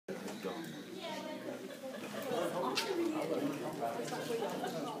I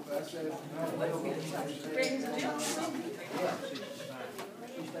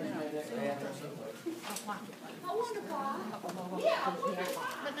wonder why. Yeah, I wonder why.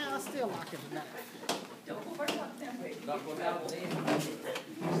 But now I still like it enough. Don't go back up that way.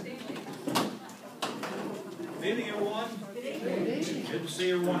 Good evening, everyone. Good to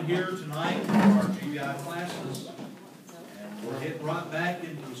see everyone here tonight for our GBI classes. And we're getting right back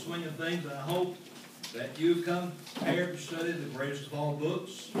into the swing of things. I hope that you've come prepared to study the greatest of all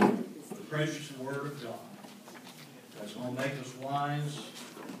books, the precious Word of God. That's going to make us wise,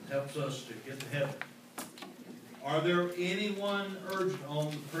 helps us to get to heaven. Are there anyone urgent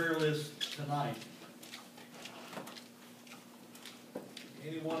on the prayer list tonight?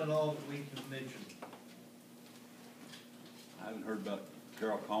 Anyone at all that we can mention? I haven't heard about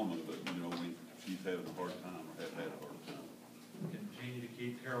Carol Coleman, but you know, she's having a hard time, or has had a hard time. Continue to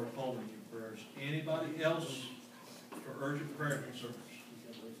keep Carol Coleman in prayers. Anybody else for urgent prayer concerns?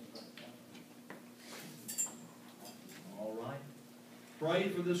 All right. Pray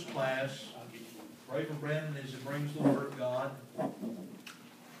for this class. Pray for Brandon as he brings the Word of God. And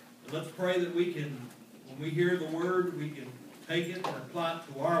let's pray that we can, when we hear the Word, we can take it and apply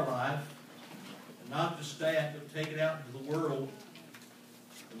it to our life. And not just that, but take it out into the world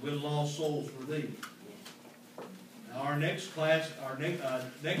and win lost souls for thee. Now our next class, our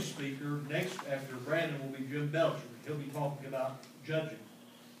next speaker, after Brandon, will be Jim Belcher. He'll be talking about judging.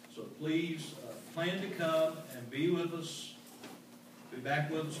 So please plan to come and be with us. Be back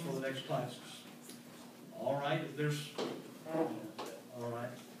with us for the next classes. All right. If there's all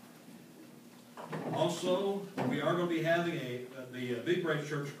right. Also, we are going to be having the Big Break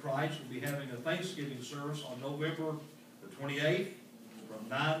Church of Christ will be having a Thanksgiving service on November the 28th from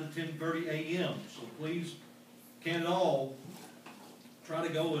 9 to 10:30 a.m. So please, can it all try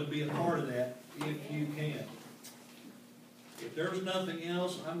to go and be a part of that if you can. If there's nothing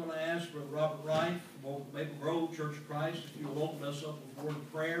else, I'm going to ask Brother Robert Wright from Maple Grove Church of Christ if you will open us up with a word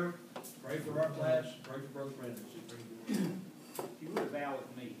of prayer. Pray for our class. Pray for Brother Brandon. If you would bow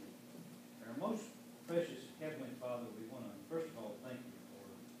with me. Our most precious Heavenly Father, we want to first of all thank you for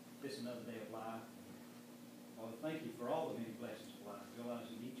this another day of life. Father, thank you for all the many blessings of life,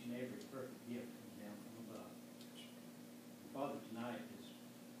 realizing each and every perfect gift comes down from above. Father, tonight, as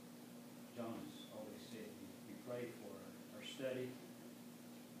John has always said, we pray for our study.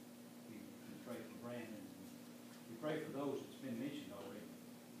 We pray for Brandon. We pray for those that's been mentioned already.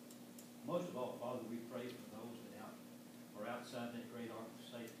 Most of all, Father, we pray for those that are outside that great ark of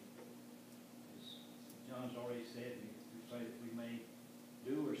safety. As John's already said, we pray that we may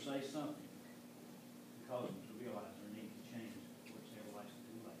do or say something to cause them to realize their need to change before it's everlasting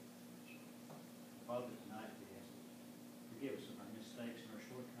too late. Father, tonight we ask that you forgive us of our mistakes and our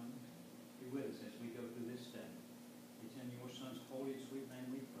shortcomings. Be with us as we go through this study. It's in your Son's holy and sweet name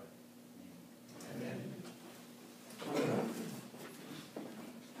we pray. Amen.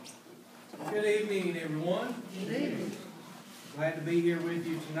 Good evening, everyone. Good evening. Glad to be here with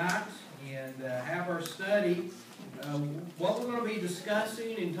you tonight and have our study. What we're going to be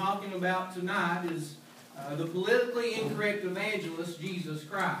discussing and talking about tonight is the politically incorrect evangelist, Jesus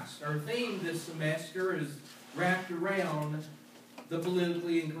Christ. Our theme this semester is wrapped around the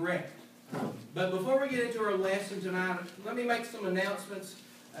politically incorrect. But before we get into our lesson tonight, let me make some announcements.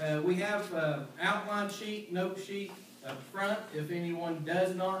 We have an outline sheet, note sheet up front. If anyone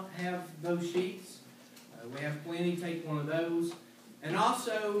does not have those sheets, we have plenty. Take one of those. And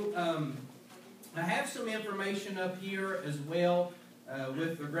also, I have some information up here as well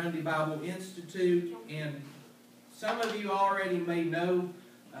with the Grundy Bible Institute. And some of you already may know,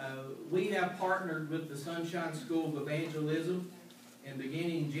 we have partnered with the Sunshine School of Evangelism. And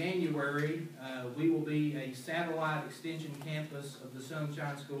beginning January, we will be a satellite extension campus of the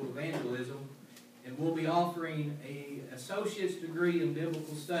Sunshine School of Evangelism. And we'll be offering an associate's degree in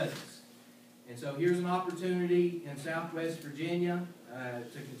biblical studies. And so here's an opportunity in Southwest Virginia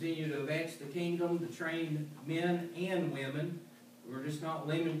to continue to advance the kingdom, to train men and women. We're just not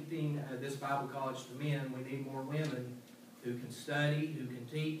limiting this Bible college to men. We need more women who can study, who can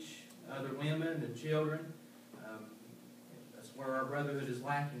teach other women and children. That's where our brotherhood is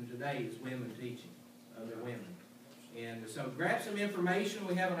lacking today, is women teaching other women. And so grab some information.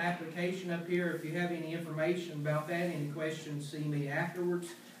 We have an application up here. If you have any information about that, any questions, see me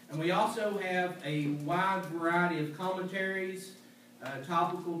afterwards. And we also have a wide variety of commentaries,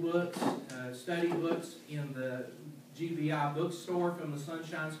 topical books, study books in the GBI bookstore from the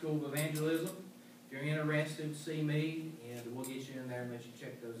Sunshine School of Evangelism. If you're interested, see me, and we'll get you in there and let you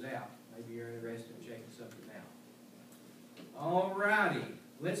check those out. Maybe you're interested in checking something out. All righty.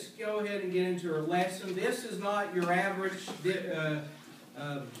 let's go ahead and get into our lesson. This is not your average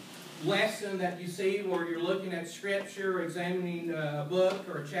lesson that you see where you're looking at Scripture, examining a book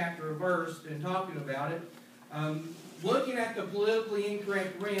or a chapter or verse and talking about it. Looking at the politically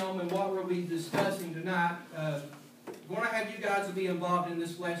incorrect realm and what we'll be discussing tonight, we're going to have you guys be involved in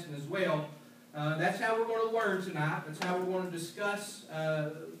this lesson as well. That's how we're going to learn tonight. That's how we're going to discuss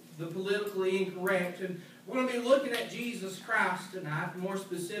the politically incorrect. And we're going to be looking at Jesus Christ tonight, more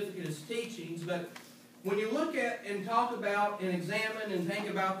specific in His teachings. But when you look at and talk about and examine and think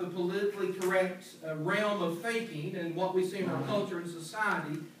about the politically correct realm of thinking and what we see in our culture and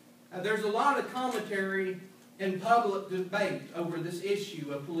society, there's a lot of commentary and public debate over this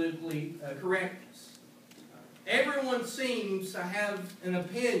issue of politically correctness. Everyone seems to have an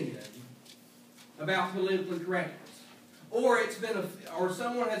opinion about politically correctness, or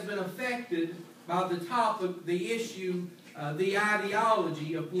someone has been affected by the topic, the issue, the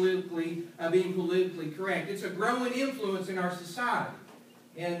ideology of being politically correct. It's a growing influence in our society,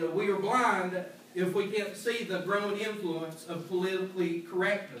 and we are blind if we can't see the growing influence of politically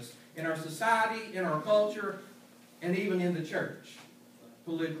correctness in our society, in our culture, and even in the church.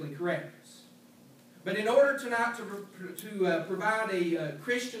 Politically correctness. But in order tonight to provide a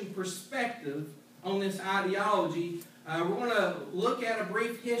Christian perspective on this ideology, we're going to look at a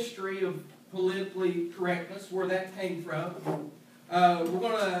brief history of politically correctness, where that came from. We're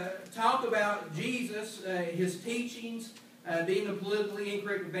going to talk about Jesus, His teachings, being the politically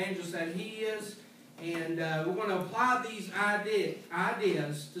incorrect evangelist that He is, and we're going to apply these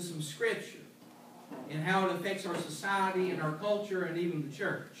ideas to some Scripture and how it affects our society and our culture and even the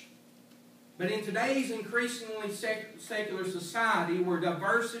church. But in today's increasingly secular society, where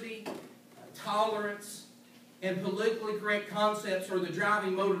diversity, tolerance, and politically correct concepts are the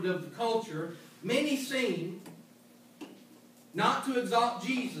driving motive of the culture, many seem not to exalt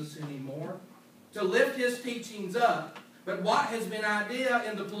Jesus anymore, to lift His teachings up. But what has been idea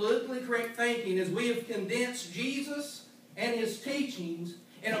in the politically correct thinking is we have condensed Jesus and His teachings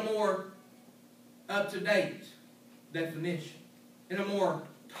in a more up-to-date definition, in a more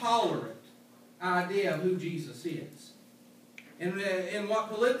tolerant idea of who Jesus is. And what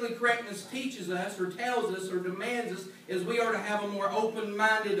politically correctness teaches us or tells us or demands us is we are to have a more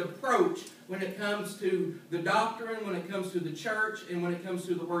open-minded approach when it comes to the doctrine, when it comes to the church, and when it comes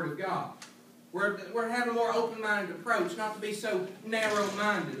to the Word of God. We're to have a more open-minded approach, not to be so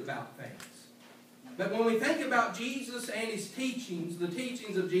narrow-minded about things. But when we think about Jesus and His teachings, the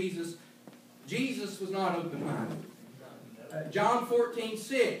teachings of Jesus, Jesus was not open-minded. John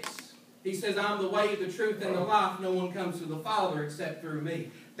 14:6. He says, I'm the way, the truth, and the life. No one comes to the Father except through me.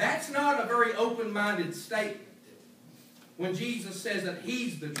 That's not a very open-minded statement when Jesus says that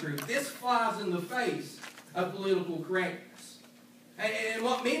He's the truth. This flies in the face of political correctness. And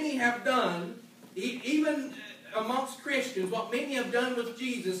what many have done, even amongst Christians, what many have done with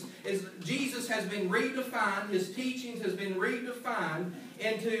Jesus is Jesus has been redefined, His teachings has been redefined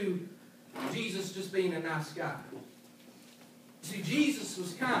into Jesus just being a nice guy. See, Jesus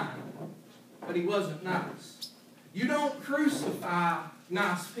was kind, but He wasn't nice. You don't crucify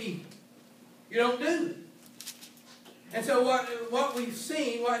nice people. You don't do it. And so what we've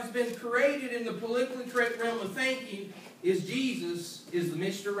seen, what has been created in the politically correct realm of thinking is Jesus is the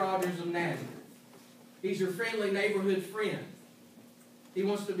Mr. Rogers of Nazareth. He's your friendly neighborhood friend. He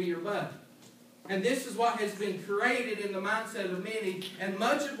wants to be your buddy. And this is what has been created in the mindset of many, and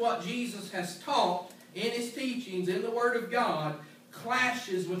much of what Jesus has taught in His teachings, in the Word of God,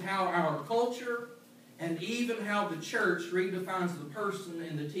 clashes with how our culture and even how the church redefines the person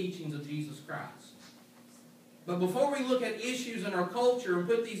and the teachings of Jesus Christ. But before we look at issues in our culture and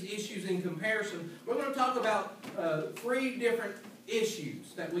put these issues in comparison, we're going to talk about 3 different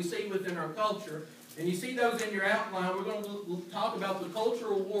issues that we see within our culture. And you see those in your outline. We're going to talk about the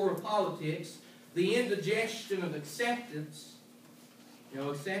cultural war of politics, the indigestion of acceptance. You know,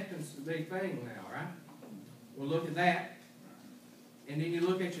 acceptance is a big thing now, right? We'll look at that. And then you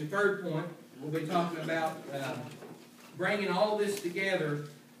look at your third point. We'll be talking about bringing all this together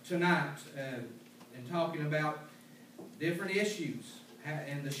tonight and talking about different issues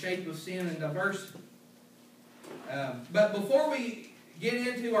and the shape of sin and diversity. But before we get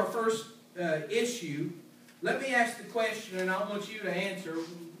into our first issue, let me ask the question, and I want you to answer,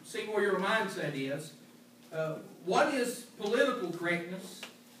 see where your mindset is. What is political correctness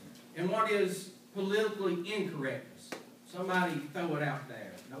and what is politically incorrectness? Somebody throw it out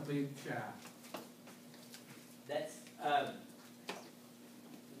there. Don't be shy. That's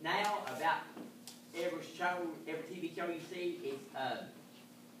now about every show, every TV show you see is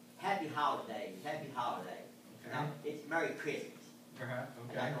Happy Holidays, Happy Holiday. Okay. Now, it's Merry Christmas. Right,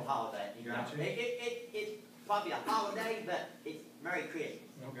 I got no holiday. You know. Gotcha. It's probably a holiday, but it's Merry Christmas.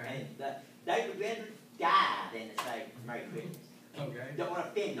 Okay. And David Bentley died in the say Merry Christmas. Okay. Don't want to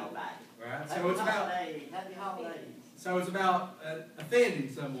offend nobody. Right. Happy So it's about holidays. Happy holidays.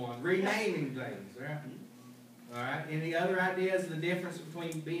 offending someone, renaming things, right? All right. Any other ideas of the difference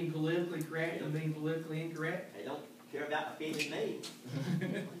between being politically correct and being politically incorrect? They don't care about offending me.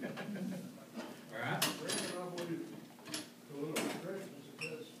 All right. I believe political correctness,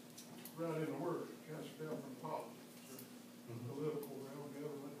 that's right in the word, it comes down from politics, or political realm,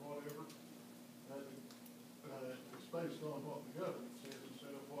 government, whatever. It's based on what the government says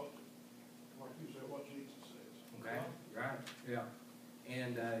instead of what, like you said, what Jesus says. Okay. Right. Yeah.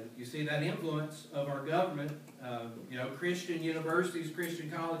 And you see that influence of our government, Christian universities,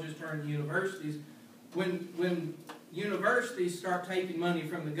 Christian colleges turn to universities. When universities start taking money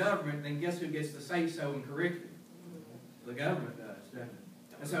from the government, then guess who gets to say so in curriculum? The government does, doesn't it?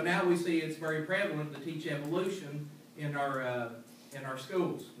 And so now we see it's very prevalent to teach evolution in our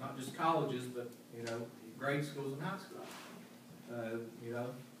schools, not just colleges, but grade schools and high schools.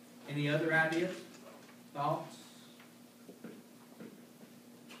 Any other ideas, thoughts?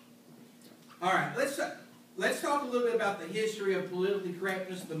 All right, let's talk a little bit about the history of politically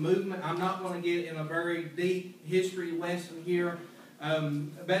correctness, the movement. I'm not going to get in a very deep history lesson here,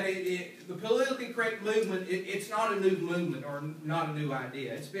 but the politically correct movement, it's not a new movement or not a new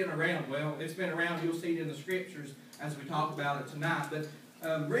idea. It's been around. Well, it's been around. You'll see it in the scriptures as we talk about it tonight. But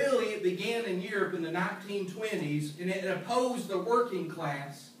really, it began in Europe in the 1920s, and it opposed the working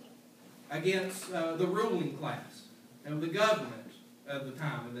class against the ruling class and the government of the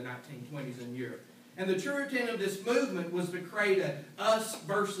time in the 1920s in Europe. And the true intent of this movement was to create a us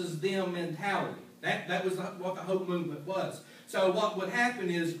versus them mentality. That was what the whole movement was. So what would happen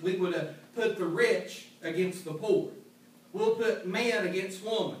is we would put the rich against the poor. We'll put man against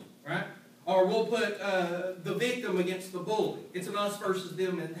woman, right? Or we'll put the victim against the bully. It's an us versus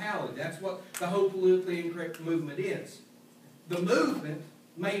them mentality. That's what the whole politically incorrect movement is. The movement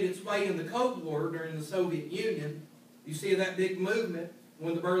made its way in the Cold War during the Soviet Union. You see that big movement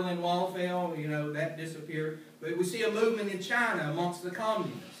when the Berlin Wall fell, that disappeared. But we see a movement in China amongst the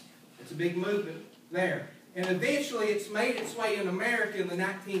communists. It's a big movement there. And eventually it's made its way in America in the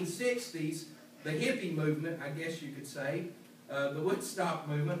 1960s, the hippie movement, I guess you could say, the Woodstock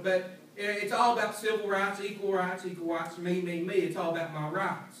movement. But it's all about civil rights, equal rights, me, me, me. It's all about my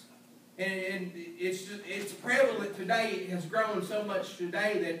rights. And it's prevalent today. It has grown so much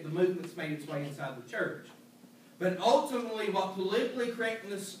today that the movement's made its way inside the church. But ultimately, what politically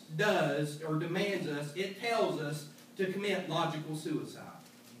correctness does or demands us, it tells us to commit logical suicide.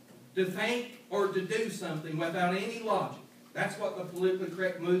 To think or to do something without any logic. That's what the politically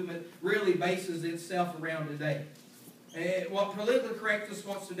correct movement really bases itself around today. And what politically correctness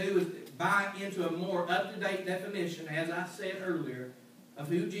wants to do is buy into a more up-to-date definition, as I said earlier, of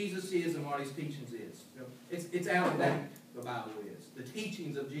who Jesus is and what his teachings is. It's out of date, the Bible is. The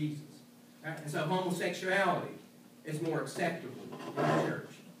teachings of Jesus. Right? And so homosexuality is more acceptable in the church.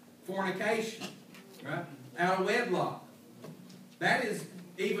 Fornication, right? Out of wedlock. That is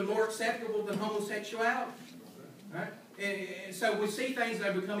even more acceptable than homosexuality. Right? And so we see things that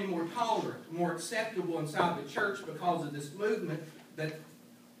are becoming more tolerant, more acceptable inside the church because of this movement that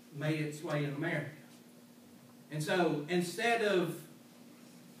made its way in America. And so instead of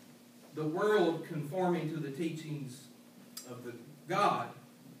the world conforming to the teachings of the God,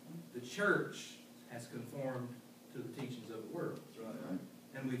 the church has conformed to the teachings of the world. Right.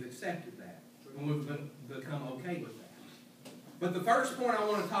 And we've accepted that. And we've become okay with that. But the first point I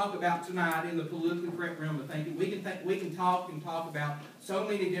want to talk about tonight in the politically correct realm of thinking, we can talk about so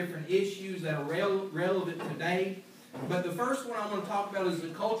many different issues that are relevant today. But the first one I want to talk about is the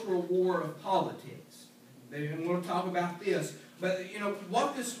cultural war of politics. And we're going to talk about this. But,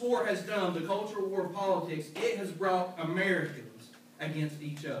 what this war has done, the cultural war of politics, it has brought Americans against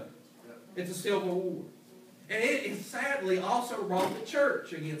each other. It's a civil war. And it has sadly also brought the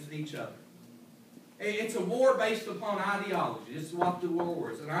church against each other. It's a war based upon ideology. This is what the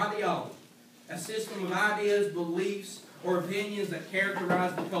war is, an ideology. A system of ideas, beliefs, or opinions that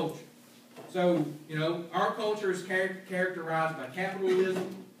characterize the culture. So, our culture is characterized by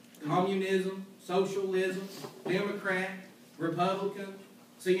capitalism, communism, socialism, Democrat, Republican,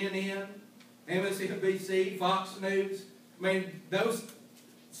 CNN, MSNBC, Fox News. Those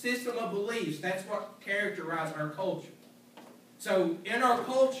system of beliefs, that's what characterizes our culture. So, in our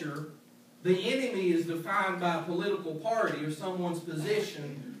culture, the enemy is defined by a political party or someone's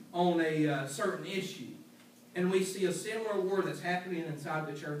position on a certain issue. And we see a similar war that's happening inside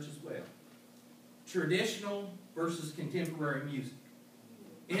the church as well. Traditional versus contemporary music.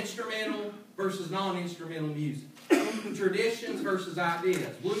 Instrumental versus non-instrumental music. Traditions versus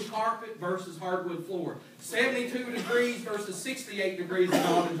ideas. Blue carpet versus hardwood floor. 72 degrees versus 68 degrees in the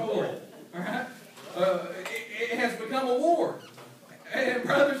auditorium. All right? It has become a war. And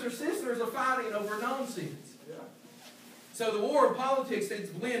brothers or sisters are fighting over nonsense. So the war of politics has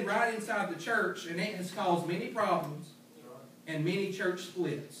blended right inside the church, and it has caused many problems and many church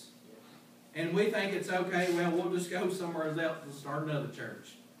splits. And we think it's okay, well, we'll just go somewhere else and start another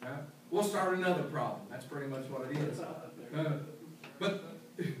church. Right? We'll start another problem. That's pretty much what it is. But,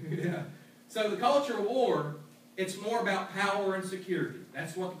 yeah. So the culture of war, it's more about power and security.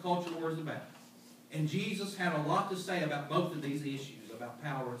 That's what the culture war is about. And Jesus had a lot to say about both of these issues, about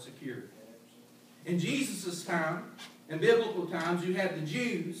power and security. In Jesus' time, in biblical times, you had the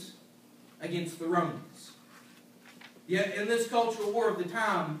Jews against the Romans. Yet in this cultural war of the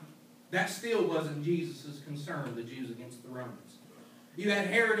time, that still wasn't Jesus' concern, the Jews against the Romans. You had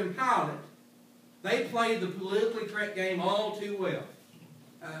Herod and Pilate. They played the politically correct game all too well.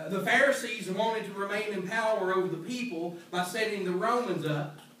 The Pharisees wanted to remain in power over the people by setting the Romans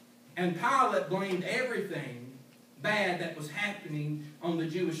up, and Pilate blamed everything bad that was happening on the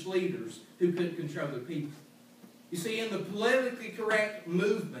Jewish leaders who couldn't control the people. You see, in the politically correct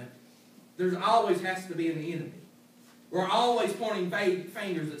movement, there always has to be an enemy. We're always pointing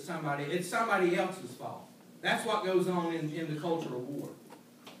fingers at somebody. It's somebody else's fault. That's what goes on in the cultural war.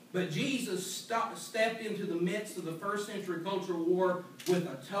 But Jesus stepped into the midst of the first century cultural war with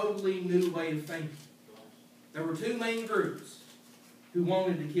a totally new way of thinking. There were two main groups who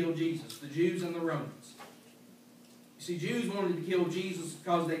wanted to kill Jesus, the Jews and the Romans. You see, Jews wanted to kill Jesus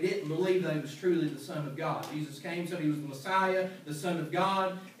because they didn't believe that he was truly the Son of God. Jesus came, said he was the Messiah, the Son of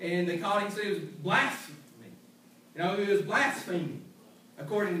God, and they caught him and said he was blasphemy. You know, he was blaspheming,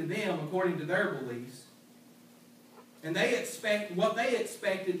 according to them, according to their beliefs. And what they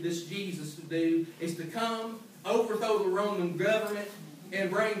expected this Jesus to do is to come, overthrow the Roman government,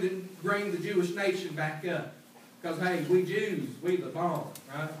 and bring the Jewish nation back up. Because, hey, we Jews, we the bomb,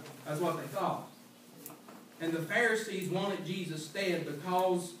 right? That's what they thought. And the Pharisees wanted Jesus dead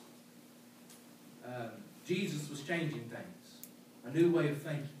because Jesus was changing things. A new way of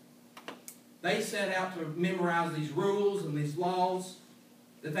thinking. They set out to memorize these rules and these laws,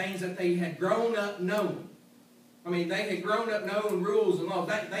 the things that they had grown up knowing. I mean, they had grown up knowing rules and laws.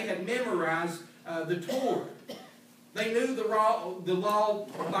 They had memorized the Torah. They knew the law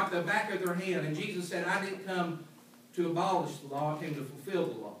like the back of their hand. And Jesus said, I didn't come to abolish the law, I came to fulfill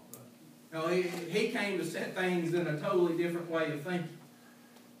the law. Now, he came to set things in a totally different way of thinking.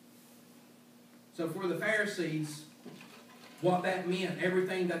 So for the Pharisees, what that meant,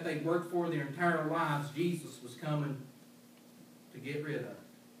 everything that they worked for their entire lives, Jesus was coming to get rid of.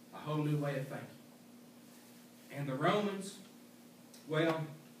 A whole new way of thinking. And the Romans, well,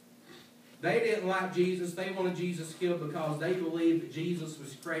 they didn't like Jesus. They wanted Jesus killed because they believed that Jesus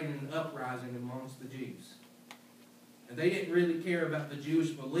was creating an uprising amongst the Jews. And they didn't really care about the Jewish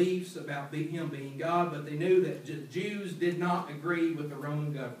beliefs, about him being God, but they knew that the Jews did not agree with the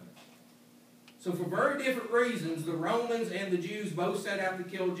Roman government. So for very different reasons, the Romans and the Jews both set out to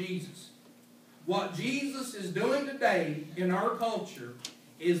kill Jesus. What Jesus is doing today in our culture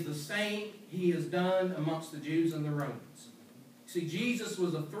is the same he has done amongst the Jews and the Romans. See, Jesus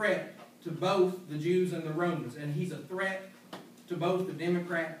was a threat to both the Jews and the Romans, and he's a threat to both the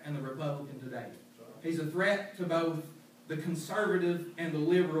Democrat and the Republican today. He's a threat to both the conservative and the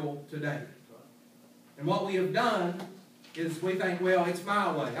liberal today. And what we have done is we think, well, it's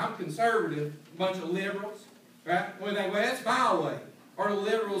my way. I'm conservative, a bunch of liberals, right? We think, well, it's my way. Or the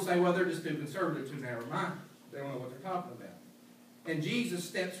liberals say, well, they're just too conservative, too narrow-minded. They don't know what they're talking about. And Jesus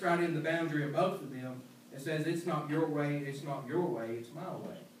steps right in the boundary of both of them and says, it's not your way, it's not your way, it's my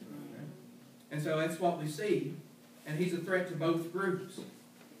way. Okay? And so that's what we see. And he's a threat to both groups.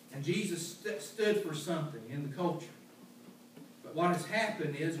 And Jesus stood for something in the culture. But what has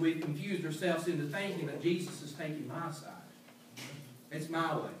happened is we've confused ourselves into thinking that Jesus is taking my side. It's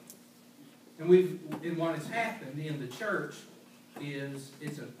my way. And what has happened in the church is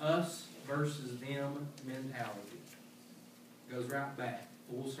it's an us versus them mentality. It goes right back,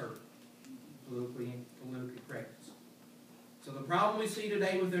 full circle, politically correctness. So the problem we see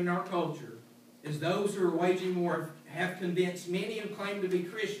today within our culture is those who are waging war have convinced many who claim to be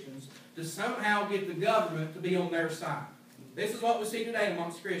Christians to somehow get the government to be on their side. This is what we see today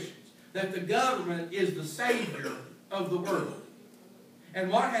amongst Christians, that the government is the savior of the world. And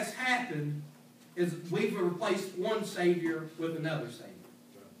what has happened is we've replaced one savior with another savior,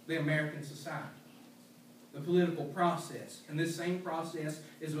 the American society, the political process. And this same process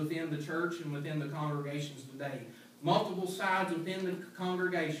is within the church and within the congregations today. multiple sides within the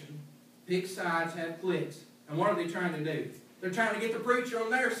congregation, pick sides, have cliques. And what are they trying to do? They're trying to get the preacher on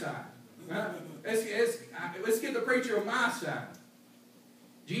their side. Let's get the preacher on my side.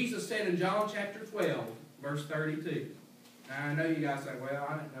 Jesus said in John chapter 12, verse 32. Now, I know you guys say, well,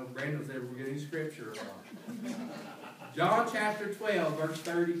 I didn't know Brandon was ever getting scripture or not. John chapter 12, verse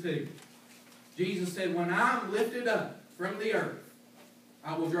 32. Jesus said, when I'm lifted up from the earth,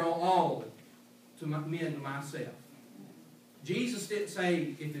 I will draw all men to myself. Jesus didn't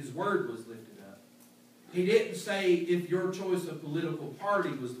say if his word was lifted up. He didn't say if your choice of political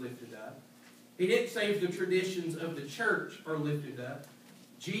party was lifted up. He didn't say if the traditions of the church are lifted up.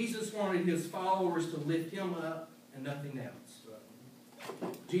 Jesus wanted his followers to lift him up and nothing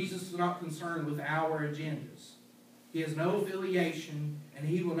else. Jesus is not concerned with our agendas. He has no affiliation, and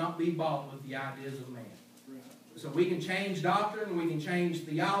he will not be bought with the ideas of man. So we can change doctrine, we can change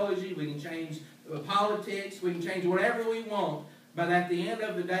theology, we can change politics, we can change whatever we want, but at the end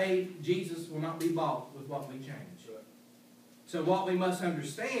of the day, Jesus will not be bought with what we change. So what we must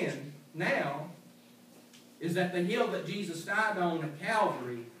understand now is that the hill that Jesus died on at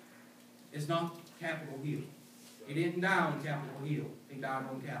Calvary is not Capitol Hill. He didn't die on Capitol Hill. He died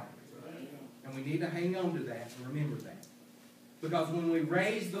on Calvary. And we need to hang on to that and remember that. Because when we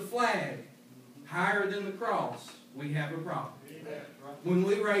raise the flag higher than the cross, we have a problem. When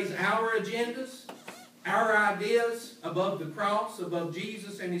we raise our agendas, our ideas above the cross, above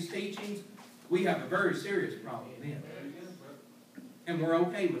Jesus and his teachings, we have a very serious problem then. And we're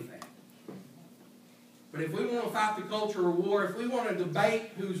okay with that. But if we want to fight the cultural war, if we want to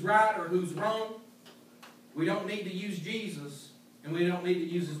debate who's right or who's wrong, we don't need to use Jesus, and we don't need to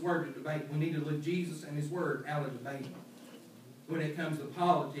use his word to debate. We need to leave Jesus and his word out of debate when it comes to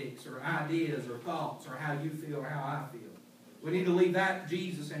politics or ideas or thoughts or how you feel or how I feel. We need to leave that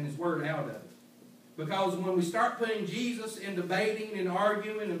Jesus and his word out of it. Because when we start putting Jesus in debating and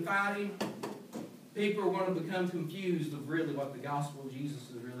arguing and fighting, people are going to become confused of really what the gospel of Jesus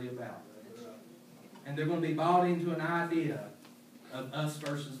is really about. And they're going to be bought into an idea of us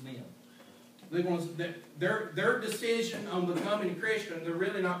versus them. They're going to, their decision on becoming a Christian, they're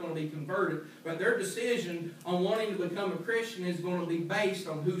really not going to be converted, but their decision on wanting to become a Christian is going to be based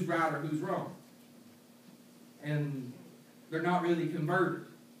on who's right or who's wrong. And they're not really converted.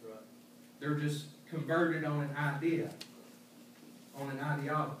 They're just converted on an idea, on an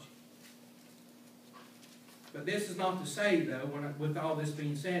ideology. But this is not to say, though, with all this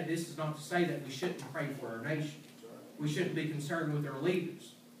being said, this is not to say that we shouldn't pray for our nation. We shouldn't be concerned with our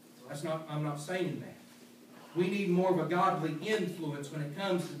leaders. I'm not saying that. We need more of a godly influence when it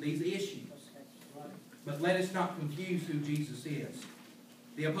comes to these issues. But let us not confuse who Jesus is.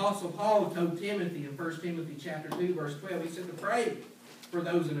 The Apostle Paul told Timothy in 1 Timothy chapter 2, verse 12, he said to pray for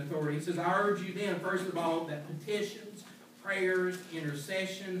those in authority. He says, I urge you then, first of all, that petitions, prayers,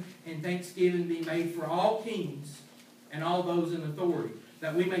 intercession, and thanksgiving be made for all kings and all those in authority,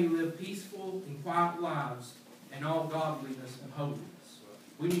 that we may live peaceful and quiet lives in all godliness and holiness.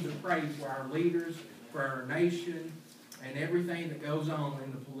 We need to pray for our leaders, for our nation, and everything that goes on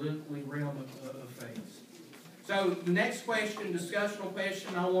in the political realm of things. So the next question, discussional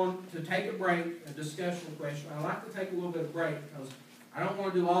question, I want to take a break, a discussional question. I like to take a little bit of break because I don't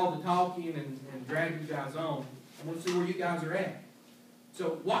want to do all the talking and drag you guys on. I want to see where you guys are at.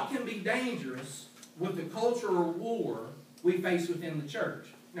 So what can be dangerous with the cultural war we face within the church?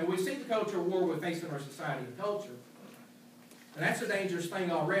 Now, we see the cultural war we face in our society and culture. And that's a dangerous thing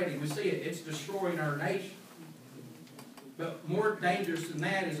already. We see it. It's destroying our nation. But more dangerous than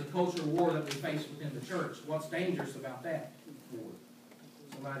that is a cultural war that we face within the church. What's dangerous about that war?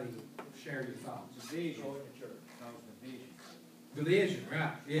 Somebody share your thoughts. Division in the church. Cause division. Division,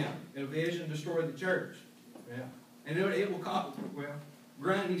 right. Yeah. Division destroyed the church. Yeah. And it will cause, well,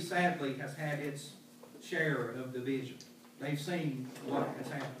 Grundy sadly has had its share of division. They've seen what has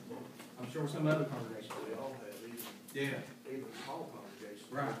happened. I'm sure some other congregations They will. all have, Yeah. even small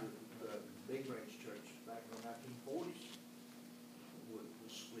congregations. Right. The big range church back in the 1940s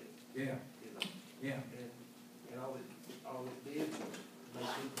was split. Yeah. You know, Yeah. and all it did was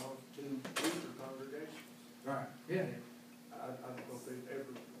make two weaker congregations. Right. Yeah. I don't know if they've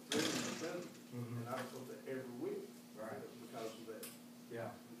ever threatened each other, and I don't know if they ever will. Right. Because of that. Yeah.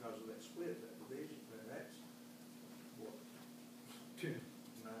 Because of that split, that division, and that's what,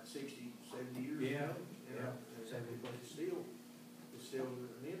 60, 70 years Yeah. ago. You know, Yeah. but it's still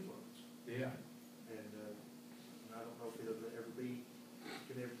an influence. Yeah. And I don't know if can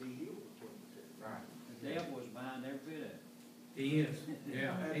ever be healed between the two. Right. The devil is behind every bit of it. He is.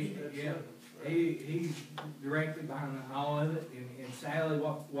 Yeah. He's directly behind all of it. And sadly,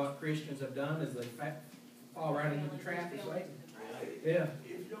 what Christians have done is they fall right into the trap of Satan. Yeah.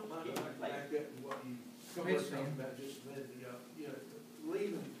 If you don't mind, I'd like to back up to what you Go were ahead, talking Stan. about just a minute ago. You know,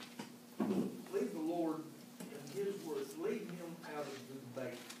 leave the Lord and His word, leave Him out of the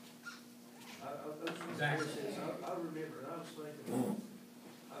debate. That's what Exactly. it says. I remember, and I was thinking,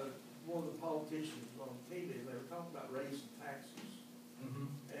 one of the politicians on TV, they were talking about raising taxes. Mm-hmm.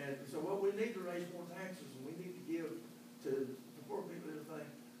 And so, well, we need to raise more taxes, and we need to give to the poor people and everything.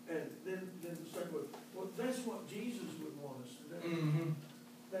 And then the second was, well, that's what Jesus would want us to do. Mm-hmm.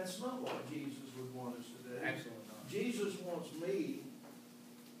 That's not what Jesus would want us to do. Absolutely not. Jesus wants me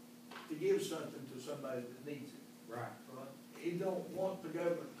to give something to somebody that needs it. Right. Right? He don't want the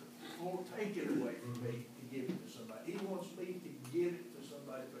government to take it away from me to give it to somebody. He wants me to give it to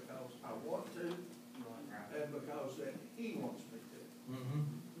somebody because I want to, Right. and because that He wants me to.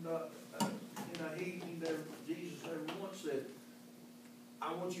 Mm-hmm. Not, he never, Jesus never once said,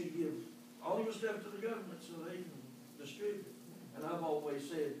 I want you to give all your stuff to the government so they can distribute it. And I've always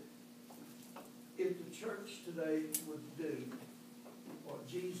said, if the church today would do what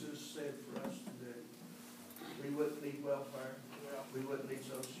Jesus said for us to do, we wouldn't need welfare, we wouldn't need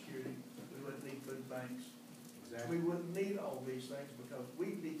Social Security, we wouldn't need food banks. Exactly. We wouldn't need all these things because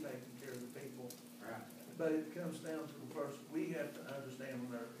we'd be taking care of the people. Right. But it comes down to the person, we have to understand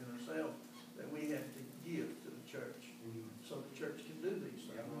in ourselves that we have to give to the church so the church can do these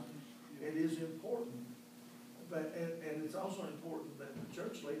things. It is important, but, and it's also important that the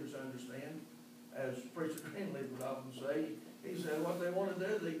church leaders understand, as Preacher Grundy would often say, he said what they want to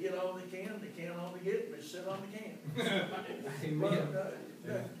do, they get all they can all they get, and they sit on the can. But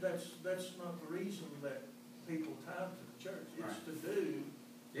that's not the reason that people tithe to the church. It's to do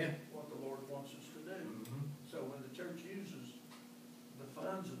what the Lord wants us to do. Mm-hmm. So when the church uses the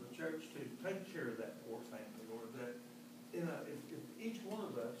funds of the church to take care of that poor family, or that, if each one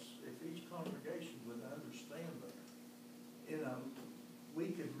of us, if each congregation would understand that,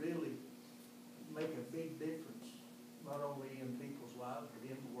 we could really make a big difference, not only in people's lives, but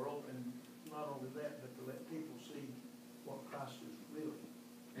in the world, and not only that, but to let people see what Christ is really,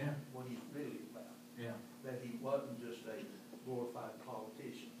 what He's really about. Yeah. That He wasn't just a glorified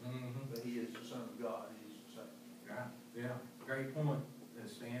politician, Mm-hmm. but He is the Son of God, He's the Savior. Yeah. Great point,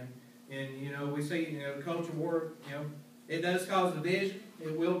 Stan. And, we see, the culture war, it does cause division.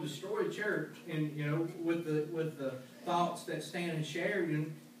 It will destroy the church. And, with the thoughts that Stan has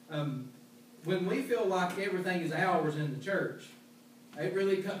shared, when we feel like everything is ours in the church, it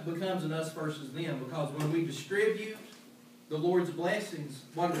really becomes an us versus them. Because when we distribute the Lord's blessings,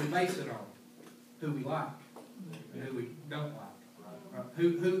 what do we base it on? Who we like and who we don't like. Right?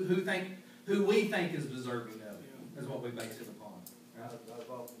 Who we think is deserving of it is what we base it upon. Right? I've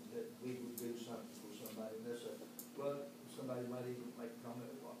often said we would do something for somebody, and they say, well, somebody might even make a comment,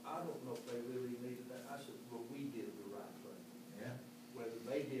 well, I don't know if they really needed that. I said, well, we did the right thing. Yeah. Whether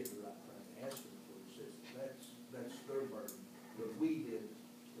they did the right thing, asking for assistance, that's their burden, but we did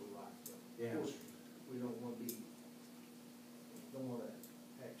the right thing. Yeah. Of course, we don't want to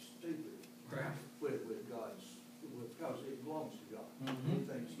act stupid Right. with God's, because it belongs to God. Mhm.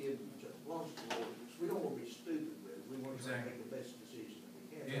 Anything's given to church belongs to the Lord. We don't want to be stupid with it. We want to try to Exactly. make the best decision that we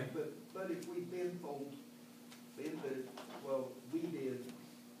can. Yeah. But if we bend well, we did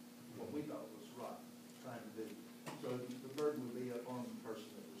what we thought was right, trying to do. So the burden would be upon the person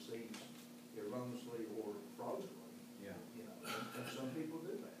that receives erroneously or fraudulently. Yeah. And some people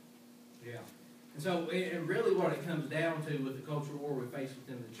do that. Yeah. And so, and really what it comes down to with the cultural war we face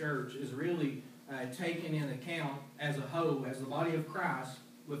within the church is really taking into account as a whole, as the body of Christ,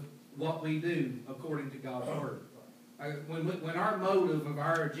 with what we do according to God's Word. When our motive of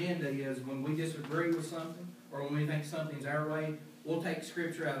our agenda is when we disagree with something, or when we think something's our way, we'll take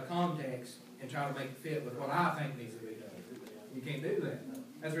Scripture out of context and try to make it fit with what I think needs to be done. You can't do that.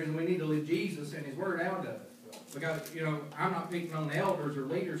 That's the reason we need to leave Jesus and His Word out of it. Because, I'm not picking on elders or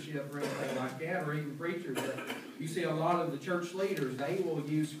leadership or anything like that, or even preachers, but you see a lot of the church leaders, they will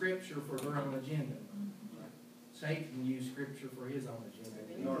use Scripture for their own agenda. Satan used Scripture for his own agenda.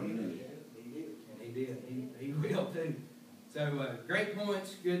 And he did. He will too. So, great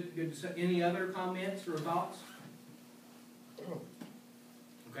points. Good to say. Any other comments or thoughts?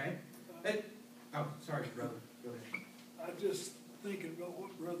 Okay. Oh, sorry, brother. Go ahead. I just thinking about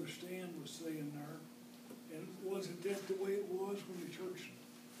what Brother Stan was saying there. And wasn't that the way it was when the church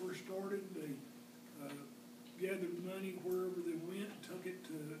first started? They gathered money wherever they went, took it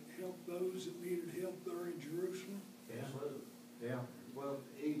to help those that needed help there in Jerusalem. Yeah. Absolutely. Yeah. Well,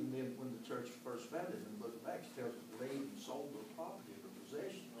 even then, when the church first founded, in the book of Acts tells us they even sold their property, their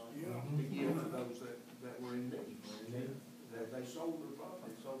possessions, Yeah. to give to those that were in need. That they sold their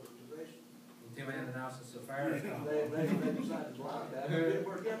property, sold their possessions. Him and Ananias and Sapphira. They decided to block that. It didn't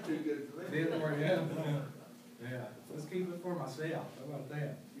work out too good for them. Didn't work out. Yeah. Let's keep it for myself. How about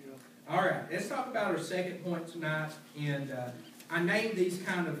that? Yeah. All right. Let's talk about our second point tonight. And I named these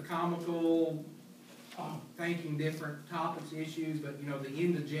kind of comical, thinking different topics, issues, but you know, the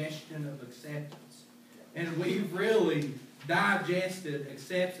indigestion of acceptance. And we've really digested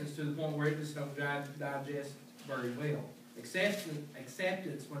acceptance to the point where it just don't digest very well.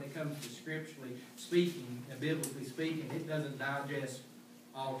 Acceptance when it comes to scripturally speaking and biblically speaking, it doesn't digest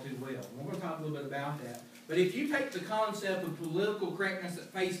all too well. We're going to talk a little bit about that. But if you take the concept of political correctness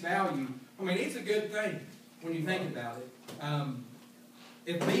at face value, I mean, it's a good thing when you think about it.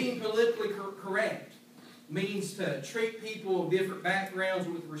 If being politically correct means to treat people of different backgrounds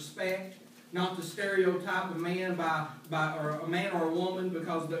with respect, not to stereotype a man or a man or a woman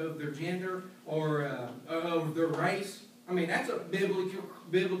because of their gender or of their race, I mean, that's a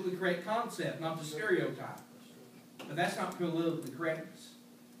biblically correct concept, not to stereotype. But that's not politically correctness.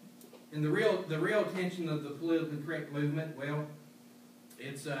 And the real tension of the politically correct movement, well,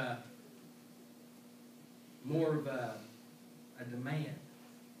 it's more of a demand.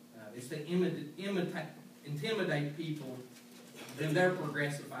 It's to intimidate people than their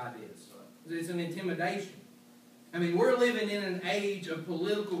progressive ideas. It's an intimidation. I mean, we're living in an age of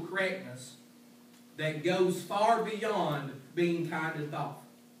political correctness that goes far beyond being kind and thoughtful.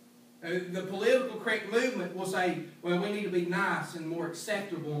 The political correct movement will say, well, we need to be nice and more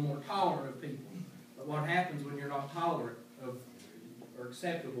acceptable and more tolerant of people. But what happens when you're not tolerant of or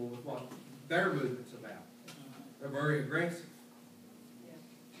acceptable with what their movement's about? They're very aggressive.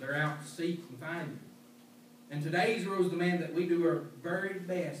 They're out to seek and find you. And today's rules demand that we do our very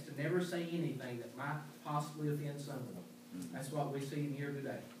best to never say anything that might possibly offend someone. That's what we see in here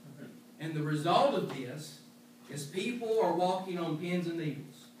today. And the result of this is people are walking on pins and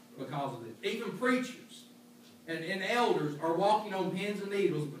needles because of it. Even preachers and elders are walking on pins and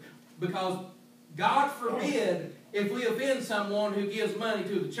needles because God forbid if we offend someone who gives money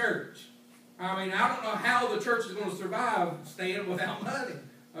to the church. I mean, I don't know how the church is going to survive, Stan, without money.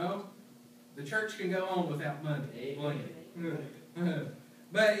 Well, the church can go on without money.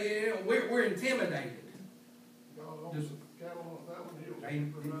 But you know, we're intimidated.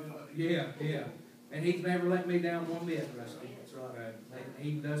 Yeah. And He's never let me down one bit, Rusty. That's right.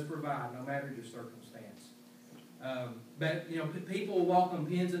 He does provide, no matter your circumstance. But you know, people will walk on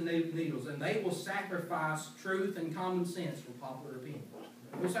pins and needles, and they will sacrifice truth and common sense for popular opinion.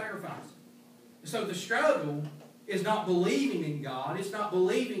 They'll sacrifice it. So the struggle is not believing in God. It's not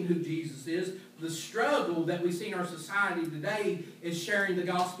believing who Jesus is. The struggle that we see in our society today is sharing the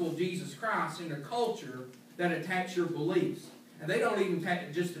gospel of Jesus Christ in a culture that attacks your beliefs. And they don't even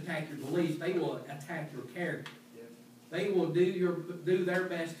just attack your beliefs. They will attack your character. They will do their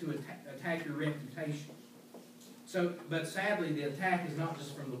best to attack your reputation. So, but sadly, the attack is not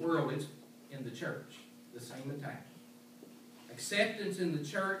just from the world. It's in the church. The same attack. Acceptance in the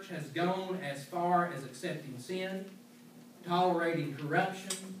church has gone as far as accepting sin, tolerating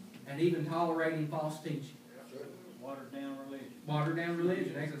corruption, and even tolerating false teaching. Watered down religion. Watered down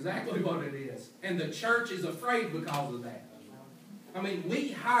religion. That's exactly what it is. And the church is afraid because of that. I mean,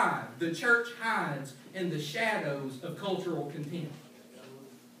 we hide. The church hides in the shadows of cultural contempt.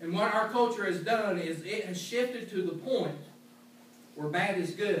 And what our culture has done is it has shifted to the point where bad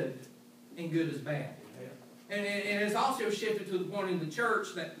is good and good is bad. And it's also shifted to the point in the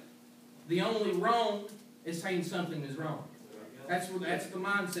church that the only wrong is saying something is wrong. That's the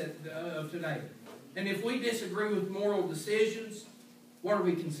mindset of today. And if we disagree with moral decisions, what are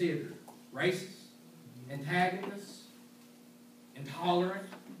we considered? Racist? Antagonists? Intolerant?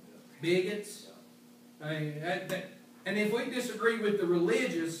 Bigots? And if we disagree with the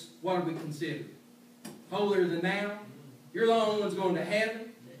religious, what are we considered? Holier than thou? You're the only ones going to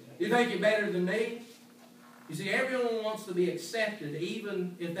heaven? You think you're better than me? You see, everyone wants to be accepted,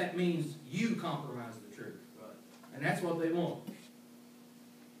 even if that means you compromise the truth. And that's what they want.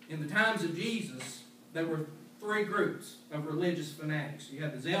 In the times of Jesus, there were three groups of religious fanatics. You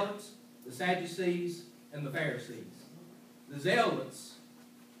had the Zealots, the Sadducees, and the Pharisees. The Zealots,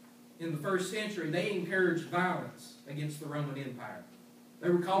 in the first century, they encouraged violence against the Roman Empire. They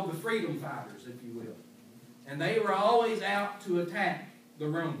were called the freedom fighters, if you will. And they were always out to attack the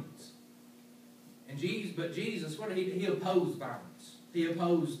Romans. But Jesus, what did he opposed violence. He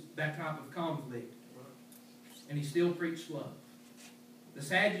opposed that type of conflict. And he still preached love. The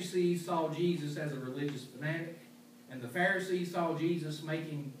Sadducees saw Jesus as a religious fanatic, and the Pharisees saw Jesus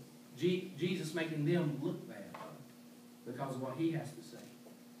making them look bad because of what he has to say.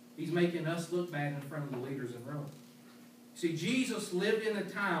 He's making us look bad in front of the leaders in Rome. See, Jesus lived in a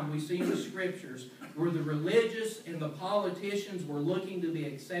time, we see in the Scriptures, where the religious and the politicians were looking to be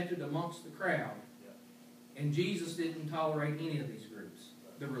accepted amongst the crowd. And Jesus didn't tolerate any of these groups,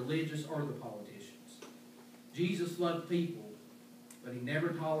 the religious or the politicians. Jesus loved people, but he never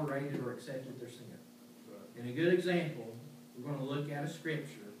tolerated or accepted their sin. And a good example, we're going to look at a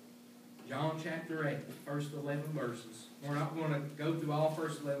Scripture, John chapter 8, first 11 verses. We're not going to go through all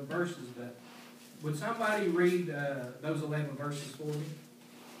first 11 verses, but would somebody read those 11 verses for me?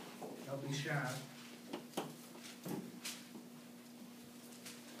 Don't be shy.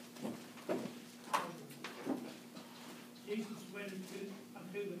 Jesus went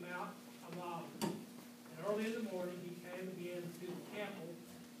unto the Mount of Olives, and early in the morning he came again to the temple,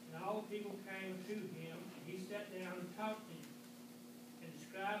 and all the people came to him, and he sat down and taught them. And the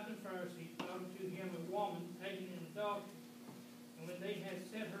scribes and Pharisees brought unto him a woman taken in adultery. And when they had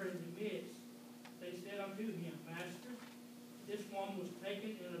set her in the midst, they said unto him, Master, this woman was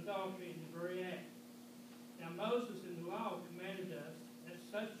taken in adultery in the very act. Now Moses in the law commanded us that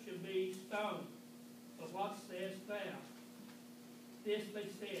such should be stoned. But what sayest thou? This they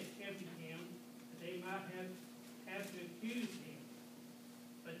said, tempting him, that they might have to accuse him.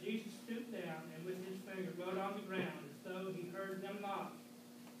 But Jesus stooped down, and with his finger wrote on the ground, as though he heard them not.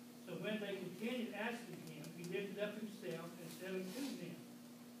 So when they continued asking him, he lifted up himself and said unto them,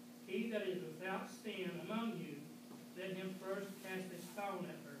 He that is without sin among you, let him first cast a stone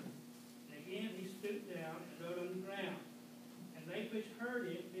at her. And again he stooped down and wrote on the ground. And they which heard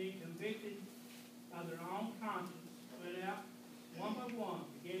it, being convicted by their own conscience, went out one by one,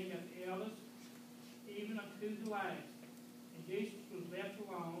 beginning at the eldest, even unto the last. And Jesus was left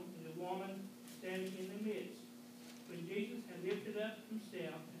alone, and the woman standing in the midst. When Jesus had lifted up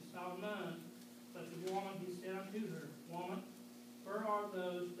himself and saw none but the woman, he said unto her, Woman, where are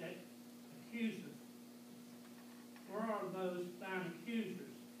those that accuse us? Where are those thine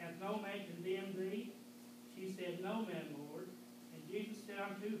accusers? Hath no man condemned thee? She said, No man, Lord. And Jesus said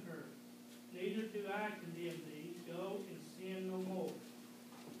unto her, Neither do I condemn thee. Go and sin no more.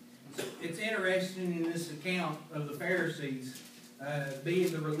 It's interesting in this account of the Pharisees,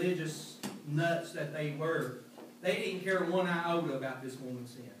 being the religious nuts that they were, they didn't care one iota about this woman's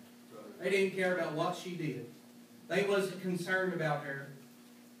sin. They didn't care about what she did. They wasn't concerned about her.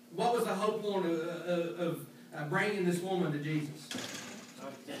 What was the whole point of bringing this woman to Jesus?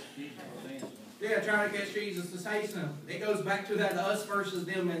 Yeah, trying to get Jesus to say something. It goes back to that us versus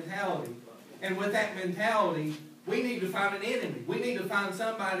them mentality. And with that mentality, we need to find an enemy. We need to find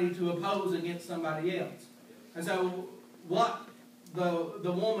somebody to oppose against somebody else. And so what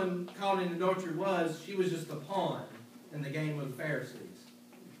the woman caught in adultery was, she was just a pawn in the game of the Pharisees.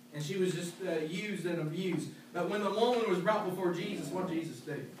 And she was just used and abused. But when the woman was brought before Jesus, what did Jesus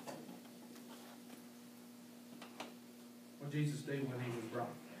do? What did Jesus do when he was brought?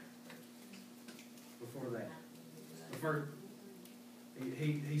 Before that. Before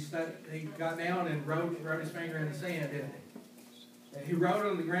he got down and wrote his finger in the sand, didn't he? And he wrote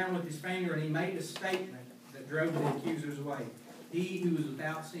on the ground with his finger, and he made a statement that drove the accusers away. He who is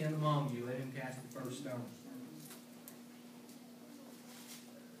without sin among you, let him cast the first stone.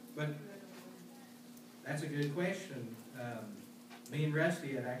 But that's a good question. Me and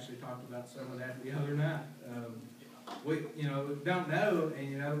Rusty had actually talked about some of that the other night. We don't know,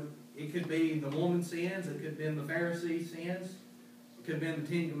 and it could be the woman's sins, it could have been the Pharisees' sins, it could have been the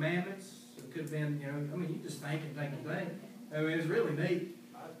Ten Commandments, it could have been, you just think and think and think. I mean, it's really neat.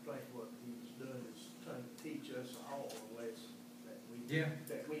 I think what he was doing is trying to teach us all a lesson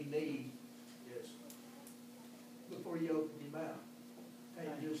that we need is, before you open your mouth,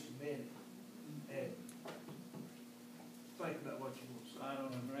 take just a minute and think about what you want to say. Right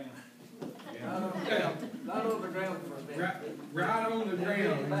on the ground. Not on the ground for a minute. Right on the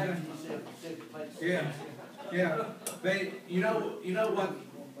ground. Back to yourself, second place. Yeah. But you know what?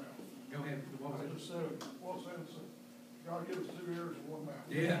 Go ahead. What was it? Just said, what sense? God gives 2 ears and 1 mouth.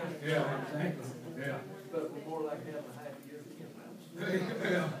 Yeah, exactly. Yeah. But we're more like having a half a year to get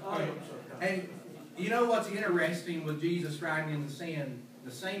And you know what's interesting with Jesus writing in the sand?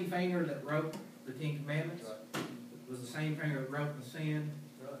 The same finger that wrote the Ten Commandments was the same finger that wrote the sin.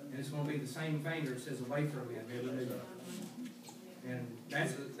 And it's going to be the same finger that says, away from me, I never knew you. And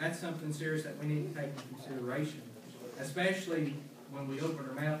that's something serious that we need to take into consideration. Especially when we open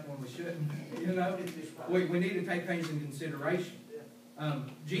our mouth when we shouldn't. We need to take things in consideration.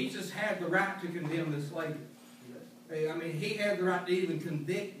 Jesus had the right to condemn this lady. I mean, he had the right to even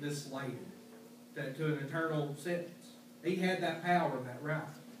convict this lady to an eternal sentence. He had that power and that right.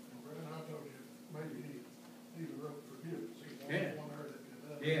 And I told you, maybe he wrote forgiveness.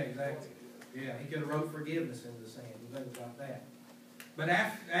 Yeah, exactly. Yeah, he could have wrote forgiveness in the sand. You think about that. But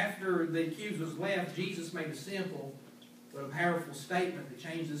after the accusers left, Jesus made a simple but a powerful statement that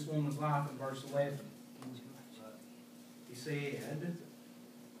changed this woman's life in verse 11. He said,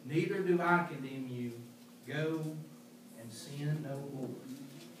 "Neither do I condemn you. Go and sin no more."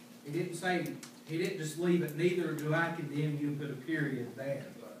 He didn't say, he didn't just leave it, "Neither do I condemn you," and put a period there.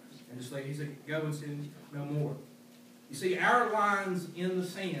 And just leave. He said, "Go and sin no more." You see, our lines in the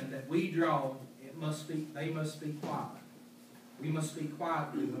sand that we draw, they must be quiet. We must speak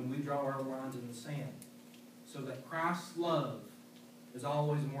quietly when we draw our lines in the sand, so that Christ's love is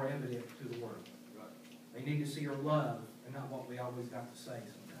always more evident to the world. They need to see our love and not what we always got to say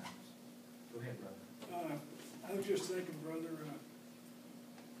sometimes. Go ahead, brother. I was just thinking, brother,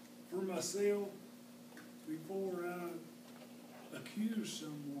 for myself, before I accuse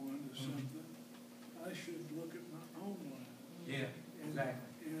someone of something, I should look at my own life. Yeah, exactly.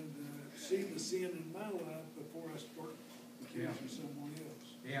 And see the sin in my life before I start accusing someone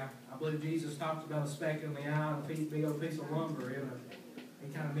else. Yeah, I believe Jesus talks about a speck in the eye and a big old piece of lumber.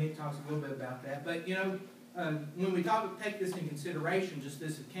 He kind of talks a little bit about that. But, you know, when we take this in consideration, just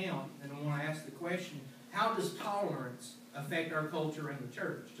this account, then I want to ask the question, how does tolerance affect our culture in the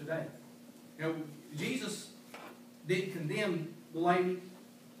church today? You know, Jesus didn't condemn the lady,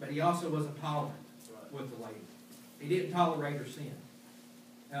 but he also wasn't tolerant with the lady. He didn't tolerate her sin.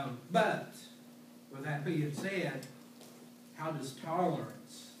 But, with that being said, how does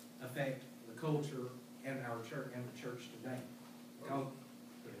tolerance affect the culture and our church and the church today?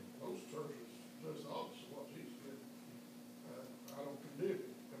 Most churches, just the opposite of what Jesus did. I don't condemn it.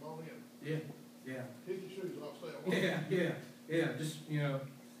 Come on in. Yeah. Take your shoes off, stay away. Yeah. Just, you know,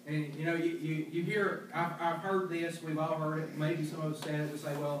 and, you know, you hear, I've heard this, we've all heard it, maybe some of us said it, we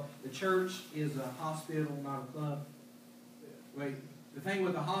say, well, the church is a hospital, not a club. Wait, the thing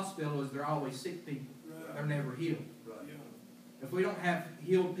with the hospital is they're always sick people. Right. They're never healed. Yeah. If we don't have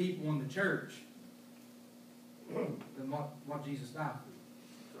healed people in the church, then what Jesus died for?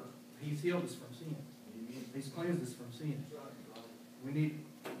 He's healed us from sin. He's cleansed us from sin. We need,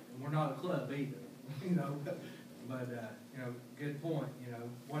 and we're not a club either, you know. But you know, good point. You know,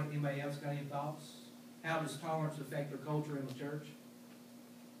 anybody else got any thoughts? How does tolerance affect our culture in the church?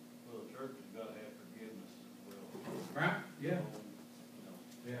 Well, the church has got to have forgiveness as well. Right? Yeah. You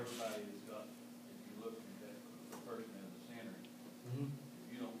know, everybody has got. If you look at that the person as a sinner, Mm-hmm.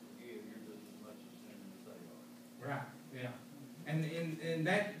 if you don't forgive, you're just as much a sinner as they are. Right. Yeah. And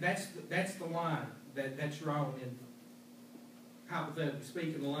that's the line that's drawn in. Hypothetically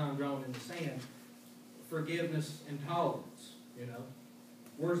speaking, the line drawn in the sand. Forgiveness and tolerance, you know.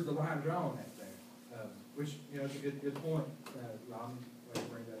 Where's the line drawn at there? Which, you know, is a good point, Robin, way to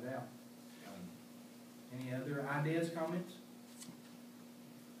bring that out. Any other ideas, comments?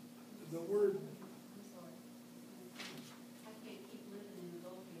 The word, I'm sorry. I can't keep living in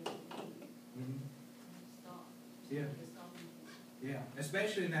adultery. Stop. Yeah. Just stop. Yeah,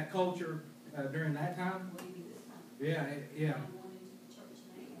 especially in that culture during that time. Maybe this time. Yeah. I'm going into the church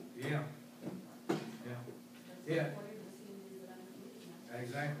now. Yeah. Yeah. Whatever the sin is that I'm committing.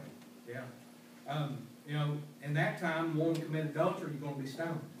 Exactly. Yeah. You know, in that time, one commit adultery, you're going to be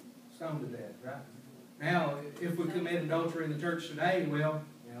stoned to death, right? Now, if we commit adultery in the church today, well,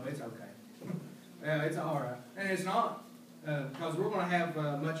 you know, it's okay. Yeah, it's all right, and it's not, because we're going to have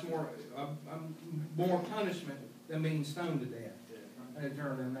much more punishment than being stoned to death and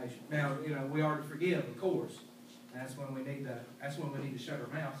eternal damnation. Now, you know, we are to forgive, of course. That's when we need to shut our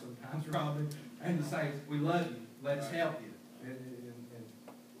mouth sometimes, Robin, and to say, "We love you. Let us help you."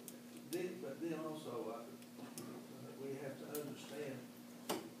 But then also, we have to understand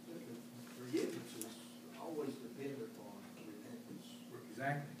that the forgiveness is always dependent on repentance.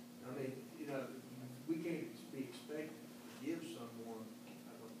 Exactly. I mean, you know, we can't be expected to forgive someone,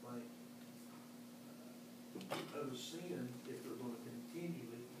 I don't think, of a sin if they're going to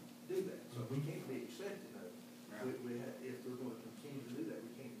continually do that. So we can't be accepting of it. If they're going to continue to do that, we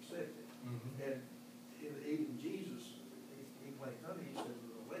can't accept it. And even Jesus, he made honey, he said,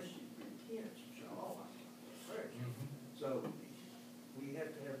 unless you repent, you shall all perish. So we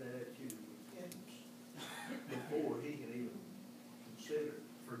have to have that attitude of repentance before he can even consider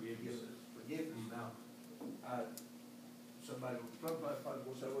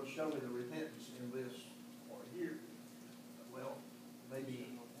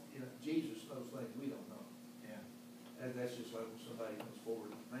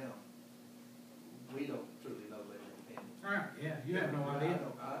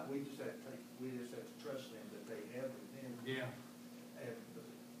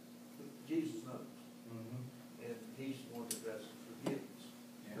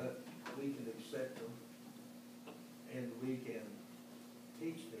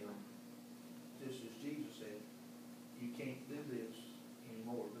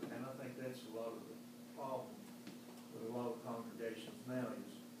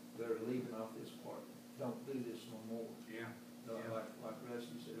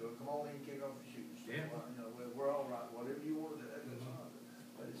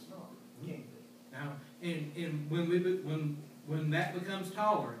And when that becomes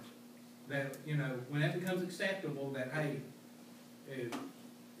tolerant, that, you know, when that becomes acceptable, that, hey,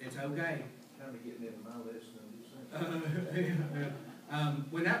 it's okay. Kind of getting into my lesson,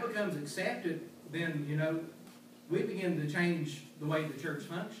 When that becomes accepted, then, you know, we begin to change the way the church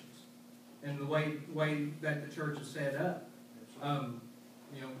functions and the way that the church is set up.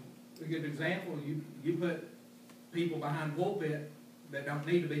 You know, a good example, you put people behind pulpit that don't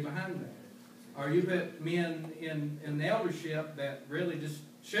need to be behind there. Or you put men in the eldership that really just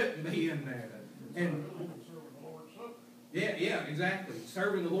shouldn't be in there. And yeah, exactly.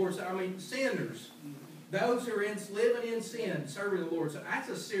 Serving the Lord. I mean, sinners. Those who are living in sin, serving the Lord. So that's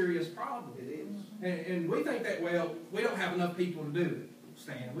a serious problem. It is. And we think that, well, we don't have enough people to do it,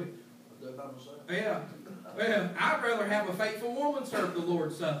 Stan. I do it by myself. Yeah. Well, I'd rather have a faithful woman serve the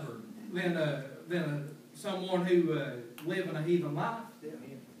Lord's Supper than someone who live in a heathen life.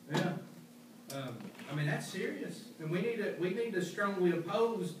 Yeah. I mean, that's serious. And we need to strongly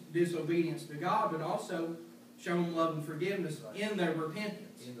oppose disobedience to God, but also show them love and forgiveness in their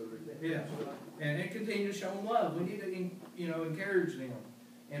repentance. Yeah. And continue to show them love. We need to, encourage them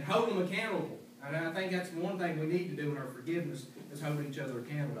and hold them accountable. And I think that's one thing we need to do in our forgiveness is hold each other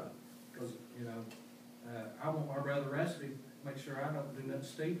accountable. Because, I want my brother Rusty to make sure I don't do nothing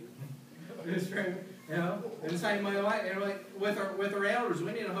stupid. It's true. In the same way, with our elders,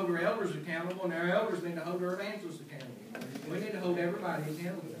 we need to hold our elders accountable, and our elders need to hold our evangelists accountable. We need to hold everybody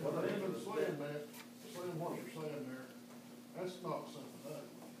accountable. Well, even saying that, saying what you're saying there, that's not something that.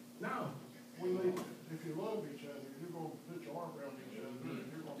 No. We need, if you love each other, you're going to put your arm around each other, and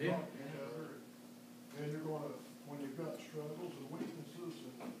you're going to talk to each other, and you're going to, when you've got struggles and weaknesses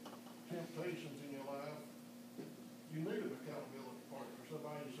and temptations in your life, you need an accountability partner,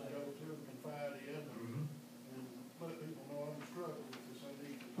 somebody you can go to and confide in, and let people know I'm struggling with this, I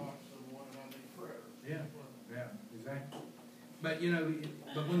need to talk to someone, and I need prayer. Yeah, exactly. But,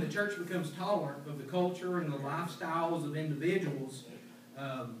 but when the church becomes tolerant of the culture and the lifestyles of individuals,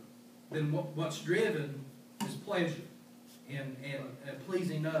 then what's driven is pleasure and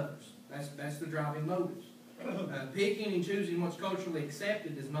pleasing others. That's the driving motives. Picking and choosing what's culturally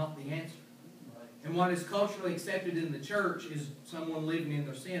accepted is not the answer. And what is culturally accepted in the church is someone living in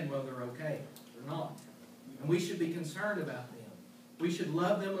their sin, whether they're okay or not. And we should be concerned about them. We should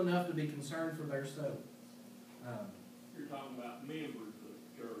love them enough to be concerned for their soul. You're talking about members of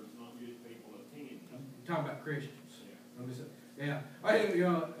the church, not just people attending. You're talking about Christians. Yeah.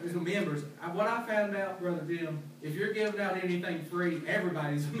 As members, what I found out, Brother Jim, if you're giving out anything free,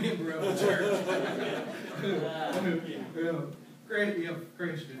 everybody's a member of the church.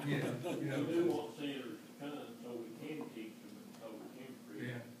 Christian, We do want sinners to come so we can teach them and so we can preach.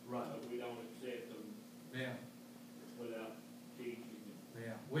 Yeah, right. But we don't accept them without teaching them.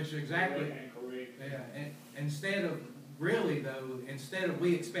 Yeah, which exactly. And correct. Yeah, and instead of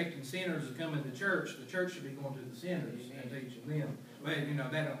we expecting sinners to come into church, the church should be going to the sinners and teaching them. But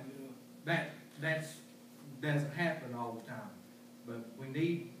that doesn't happen all the time. But we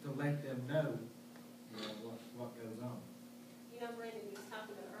need to let them know, what goes on. Brandon, you was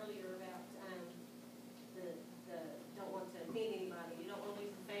talking earlier about the don't want to offend anybody. You don't want to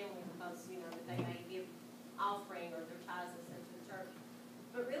lose the family because that they may give offering or their tithes and stuff to the church.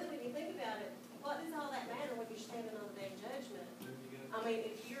 But really, when you think about it, what does all that matter when you're standing on the day of judgment? I mean,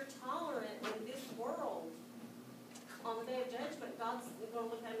 if you're tolerant in this world, on the day of judgment, God's going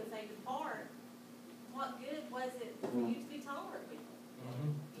to look at them and say, "Depart." What good was it for you to be tolerant with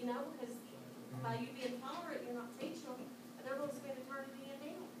them? Because by you being tolerant, you're not teaching them. They're going to spend eternity in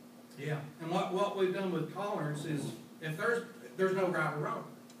hell. Yeah, and what we've done with tolerance is, if there's no right or wrong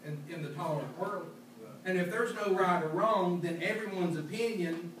in the tolerant world, and if there's no right or wrong, then everyone's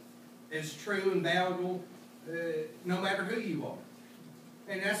opinion is true and valuable, no matter who you are.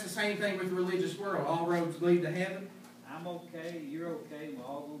 And that's the same thing with the religious world. All roads lead to heaven. I'm okay, you're okay, we're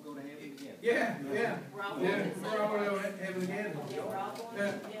all going to go to heaven together. Yeah. We're all going to heaven together. Yeah, we're all going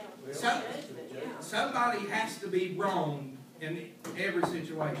to judgment, Somebody has to be wrong in every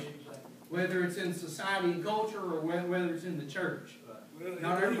situation, whether it's in society and culture or whether it's in the church. Well,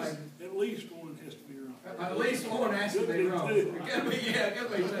 Not everybody. At least one has to be wrong. At least one has to be wrong. It could be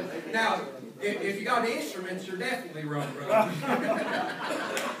two. Now, if you got instruments, you're definitely wrong, brother.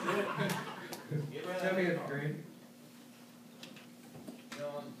 Tell me if Greg.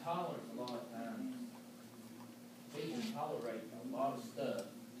 On tolerance, a lot of times, people tolerate a lot of stuff,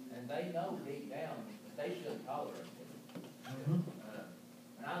 and they know deep down that they shouldn't tolerate it.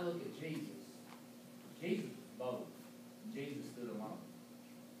 And I look at Jesus. Jesus was bold. Jesus stood alone.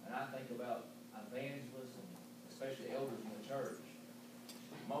 And I think about evangelists and especially elders in the church.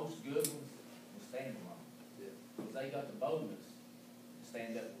 Most good ones will stand alone. Because they got the boldness to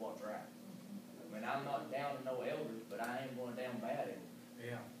stand up for what's right. I mean, I'm not down to no elders, but I ain't going down bad elders.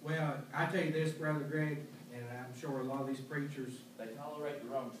 Yeah, well, I tell you this, Brother Greg, and I'm sure a lot of these preachers, They tolerate the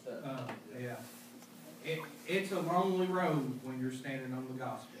wrong stuff. yeah. It's a lonely road when you're standing on the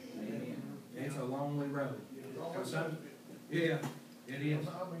gospel. Amen. It's a lonely road. It's always Some- been. Yeah, it is.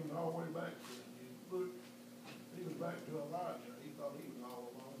 I mean, all the way back to, you look, even back to Elijah, he thought he was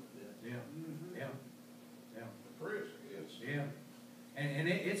all alone. Yeah, yeah, yeah, The Chris, it's, yeah. And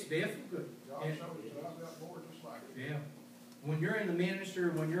it's difficult. God And- showed us that I've got more just like it. Yeah. When you're in the ministry,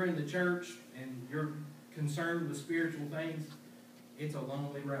 when you're in the church, and you're concerned with spiritual things, it's a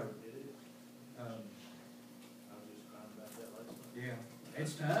lonely road. I was just crying about that last night. Yeah,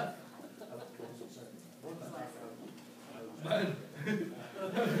 it's tough. But,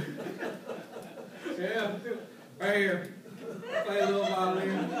 yeah, right here, play a little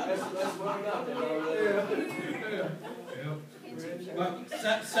violin. That's what I got there. Yeah, yeah. But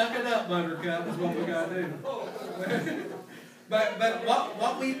suck it up, Buttercup, is what we gotta do. But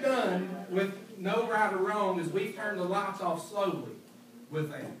what we've done with no right or wrong is we've turned the lights off slowly with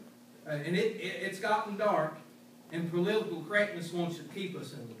that. And it's gotten dark, and political correctness wants to keep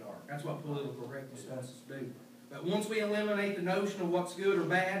us in the dark. That's what political correctness wants us to do. But once we eliminate the notion of what's good or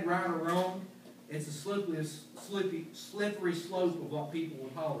bad, right or wrong, it's a slippery slope of what people will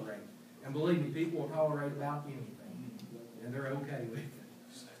tolerate. And believe me, people will tolerate about anything, and they're okay with it.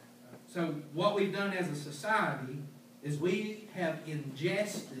 So what we've done as a society is we have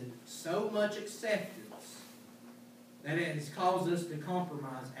ingested so much acceptance that it has caused us to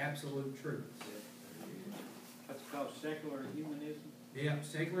compromise absolute truth. That's called secular humanism. Yep,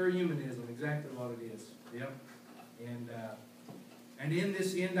 secular humanism, exactly what it is. Yep. And in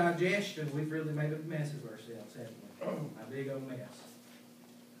this indigestion, we've really made a mess of ourselves, haven't we? A big old mess.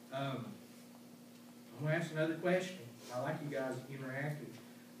 I'm going to ask another question. I like you guys interacting.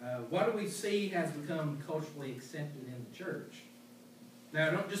 What do we see has become culturally accepted in the church?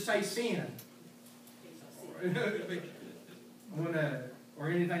 Now, don't just say sin. Or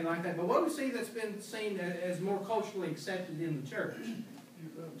anything like that. But what do we see that's been seen as more culturally accepted in the church?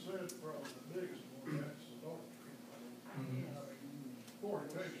 You've done said probably the biggest one, that's adultery. Mhm.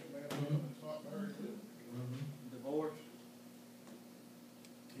 Fornication, man, Mhm. it's not very good. Divorce.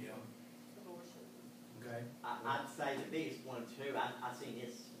 Yeah. Abortion. Okay. I'd say the biggest one too, I seen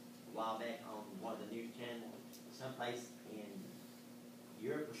this a while back on one of the news channels, someplace in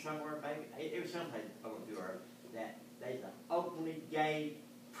Europe or somewhere, maybe, it was someplace over Europe, that there's an openly gay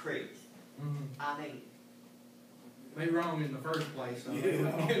priest. Mm-hmm. I mean, They wrong in the first place, so Yeah, they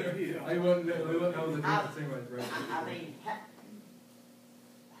wouldn't get her. yeah. They wouldn't know the difference anyway, right? I mean,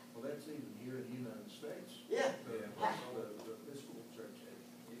 Well, that's even here in the United States. yeah, The Episcopal Church,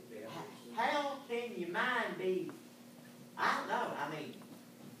 how can your mind be, I don't know, I mean,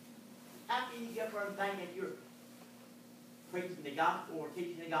 how can you get up there and think that you're preaching the gospel or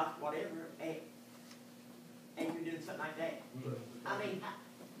teaching the gospel, whatever, and you're doing something like that? I mean,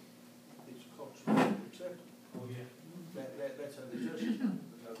 it's culturally accepted. Oh, yeah. That's how they judge it,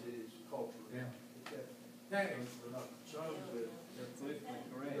 because it is culturally Yeah. accepted. Hey. They're not concerned with, They're politically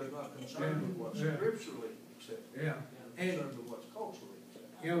correct. they're not concerned with what's Yeah. scripturally accepted. Yeah. They're concerned with what's culturally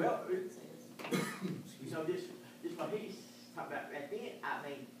accepted. You know, well, you know, this what he's talking about right then, I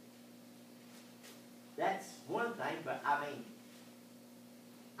mean, that's one thing, but I mean,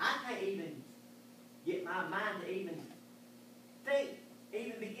 I can't even get my mind to even think,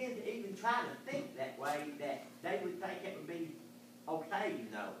 even begin to even try to think that way, that they would think it would be okay, you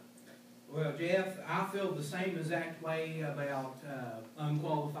know. well, Jeff, I feel the same exact way about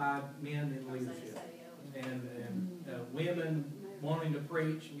unqualified men in leadership and women wanting to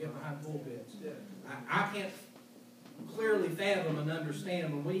preach and get behind pulpits. I can't clearly fathom and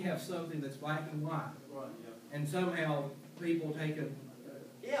understand when we have something that's black and white, and somehow people take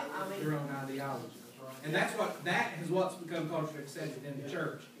Yeah, I mean, their own ideology. And that's what's become culturally accepted in the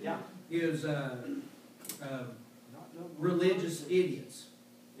church, yeah, is religious idiots,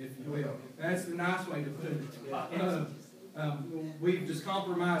 if you will. That's the nice way to put it. We've just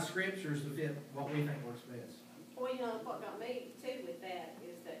compromised scriptures to fit what we think works best. Well, you know, what got me too with that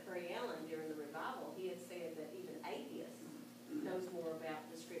is that Curry Allen, during the revival, he had said that even atheists knows more about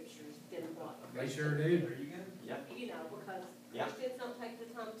the scriptures than what. They sure do. yeah, You know, because Yeah. Christians don't take the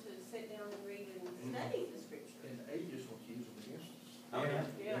time to sit down and read and study the scriptures. And the atheists want to use them against us. oh, yeah,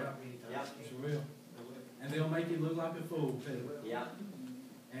 Yeah. yeah, Sure will. And they'll make you look like a fool too. yeah,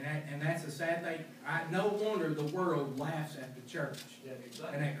 And that's a sad thing. No wonder the world laughs at the church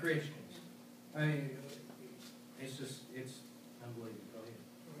and at Christians. I mean, it's unbelievable. Go ahead.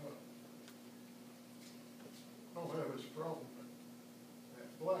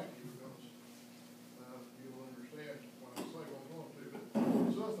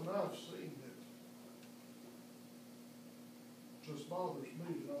 bothers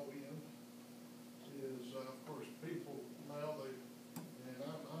me no end is, of course, people now, and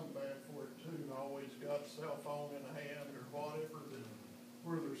I'm bad for it too, always got a cell phone in a hand or whatever,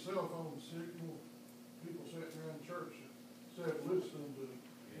 where their cell phone signal, people sitting around church instead of listening to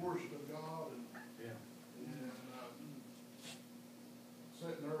worship of God and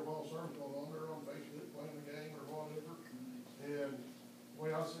sitting there while sermon's going on, they're on Facebook playing a game or whatever. And the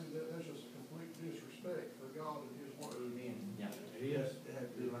way I see that, that's just a complete disrespect for God and His Word. Amen. Yeah. It is. It had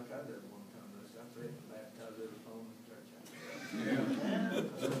to do like I did one time, I prayed to baptize every phone in the church.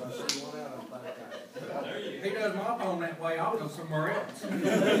 So if I see one out, I'm baptized. He does my phone that way, I'll go somewhere else. You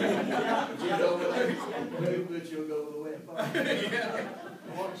go with it, but you'll go with the wet phone. Yeah.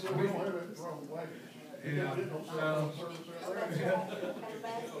 Like I said, we don't have that wrong language. Yeah. Get no cell phone service out there.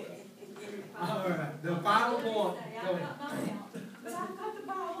 All right, the final point. Go ahead. But I've got the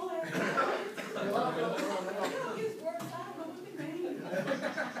Bible there. His words, I don't know what they mean.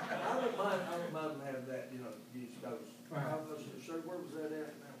 I don't mind having that, use those. Right. I was sure, where was that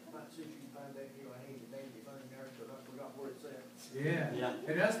at? Now, might see if you can find that, I hate the name of your phone there, because I forgot where it's at. Yeah,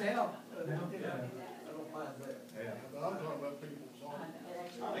 it does help. I don't mind that. Yeah. But I'm talking about people's on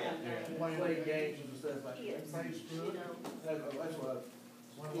Oh, yeah. Playing games and stuff like that. Facebook. That's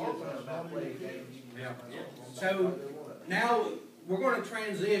what kids about playing games. Yeah. So, now, we're going to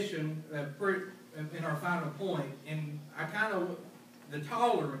transition in our final point, and the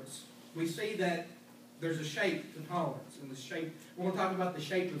tolerance, we see that there's a shape to tolerance, and we're going to talk about the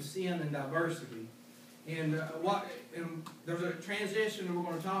shape of sin and diversity. And there's a transition that we're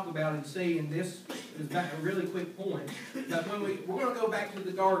going to talk about and see, and this is a really quick point. But we're going to go back to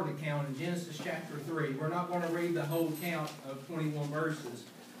the garden account in Genesis chapter 3. We're not going to read the whole count of 21 verses.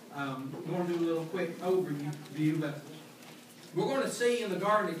 We're going to do a little quick overview, but we're going to see in the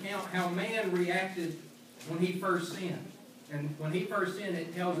garden account how man reacted when he first sinned. And when he first sinned,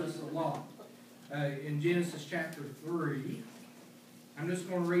 it tells us a lot. In Genesis chapter 3, I'm just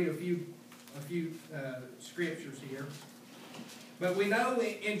going to read a few scriptures here. But we know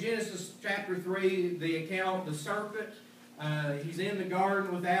in Genesis chapter 3, the account, the serpent, he's in the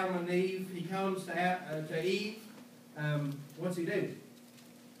garden with Adam and Eve. He comes to Eve. What's he do?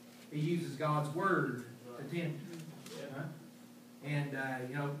 He uses God's word to tempt her. And,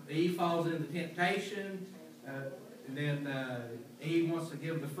 Eve falls into temptation. And then Eve wants to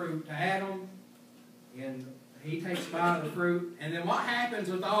give the fruit to Adam. And he takes a bite of the fruit. And then what happens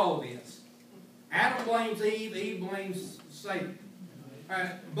with all this? Adam blames Eve. Eve blames Satan. We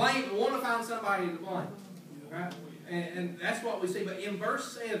want to find somebody to blame. Right? And that's what we see. But in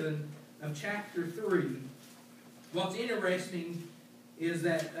verse 7 of chapter 3, what's interesting is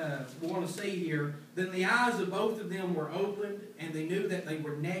that we want to see here, then the eyes of both of them were opened, and they knew that they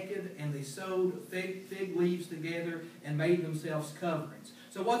were naked, and they sewed fig leaves together and made themselves coverings.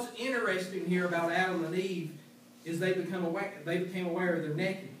 So what's interesting here about Adam and Eve is they became aware of their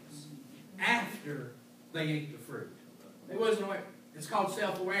nakedness after they ate the fruit. They wasn't aware. It's called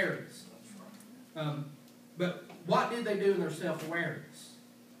self-awareness. But what did they do in their self-awareness?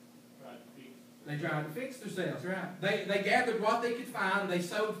 They tried to fix themselves, right? They gathered what they could find. They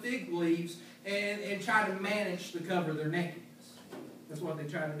sewed fig leaves and tried to manage to cover their nakedness. That's what they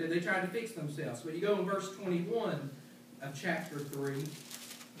tried to do. They tried to fix themselves. But you go in verse 21 of chapter 3.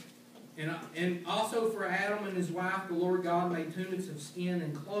 And also for Adam and his wife, the Lord God made tunics of skin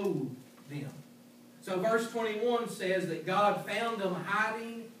and clothed them. So verse 21 says that God found them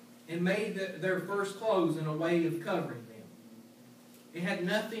hiding and made their first clothes in a way of covering them. It had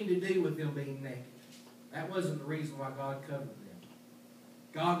nothing to do with them being naked. That wasn't the reason why God covered them.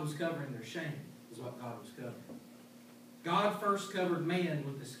 God was covering their shame, is what God was covering. God first covered man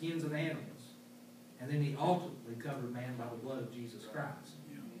with the skins of animals, and then He ultimately covered man by the blood of Jesus Christ.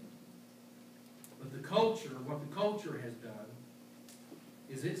 But what the culture has done,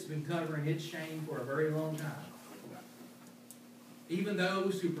 is it's been covering its shame for a very long time. Even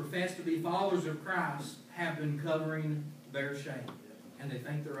those who profess to be followers of Christ have been covering their shame. And they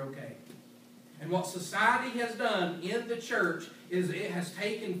think they're okay. And what society has done in the church is it has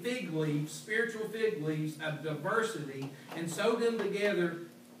taken fig leaves, spiritual fig leaves of diversity, and sewed them together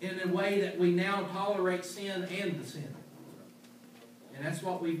in a way that we now tolerate sin and the sinner. And that's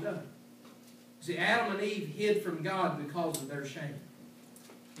what we've done. See, Adam and Eve hid from God because of their shame.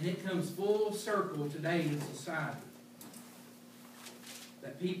 And it comes full circle today in society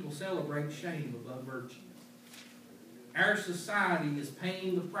that people celebrate shame above virtue. Our society is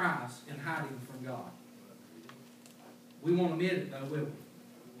paying the price and hiding from God. We won't admit it though, will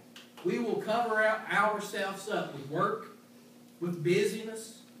we? We will cover ourselves up with work, with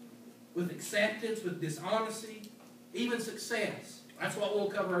busyness, with acceptance, with dishonesty, even success, That's what we'll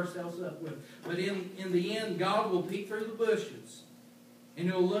cover ourselves up with. But in the end, God will peek through the bushes, and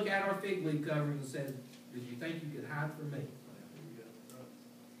He'll look at our fig leaf coverings and say, did you think you could hide from me?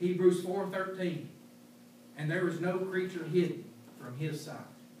 Hebrews 4:13. And there is no creature hidden from His sight,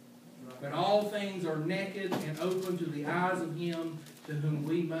 but all things are naked and open to the eyes of Him to whom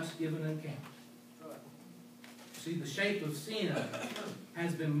we must give an account. See, the shape of sin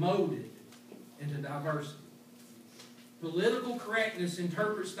has been molded into diversity. Political correctness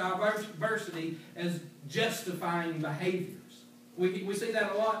interprets diversity as justifying behaviors. We see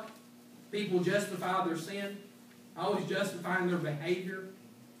that a lot. People justify their sin, always justifying their behavior.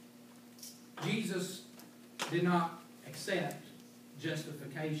 Jesus did not accept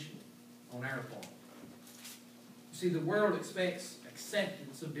justification on our part. See, the world expects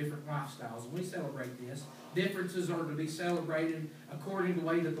acceptance of different lifestyles, and we celebrate this. Differences are to be celebrated according to the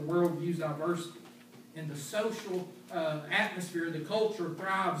way that the world views diversity. In the social atmosphere, the culture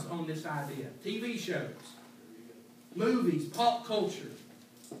thrives on this idea. TV shows, movies, pop culture.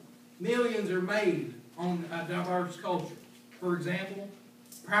 Millions are made on a diverse culture. For example,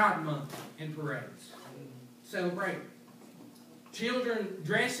 Pride Month in parades. Celebrate. Children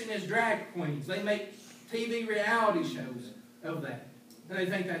dressing as drag queens. They make TV reality shows of that. And they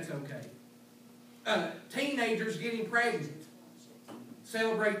think that's okay. Teenagers getting pregnant.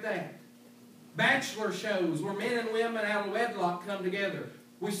 Celebrate that. Bachelor shows where men and women out of wedlock come together.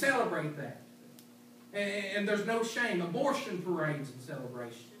 We celebrate that. And there's no shame. Abortion parades and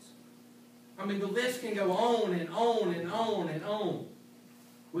celebrations. I mean, the list can go on and on and on and on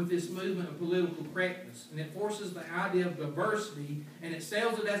with this movement of political correctness. And it forces the idea of diversity, and it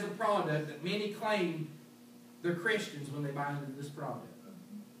sells it as a product that many claim they're Christians when they buy into this product.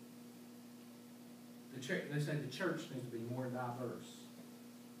 They say the church needs to be more diverse.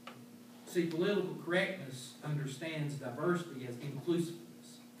 See, political correctness understands diversity as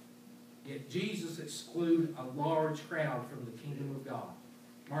inclusiveness. Yet Jesus excluded a large crowd from the kingdom of God.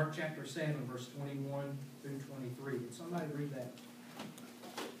 Mark chapter 7, verse 21 through 23. Can somebody read that?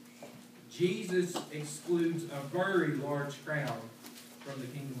 Jesus excludes a very large crowd from the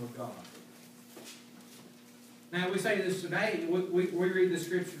kingdom of God. Now, we say this today, we read the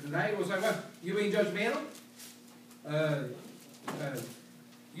scripture today, we'll say, well, you being judgmental?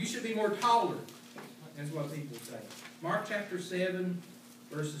 You should be more tolerant. That's what people say. Mark chapter 7,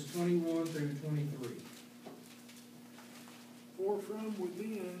 verses 21 through 23. For from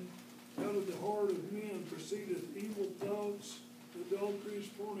within, out of the heart of men, proceedeth evil thoughts, adulteries,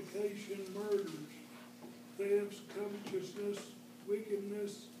 fornication, murders, thefts, covetousness,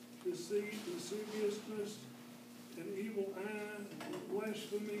 wickedness, deceit, lasciviousness, an evil eye,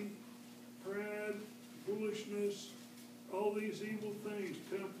 blasphemy, pride, foolishness. All these evil things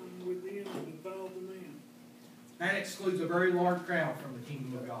come from within and defile the man. That excludes a very large crowd from the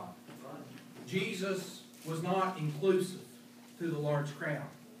kingdom of God. Jesus was not inclusive to the large crowd.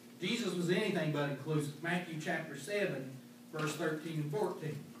 Jesus was anything but inclusive. Matthew chapter 7, verse 13 and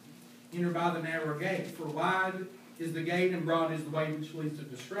 14. Enter by the narrow gate, for wide is the gate and broad is the way which leads to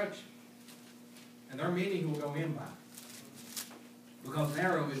destruction. And there are many who will go in by it. Because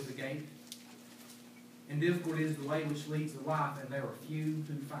narrow is the gate, and difficult is the way which leads to life, and there are few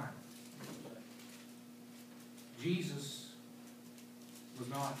who find it. Jesus was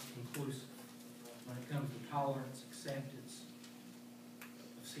not inclusive when it comes to tolerance, acceptance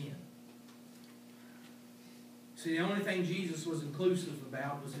of sin. See, the only thing Jesus was inclusive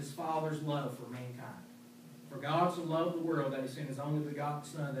about was His Father's love for mankind. For God so loved the world that He sent His only begotten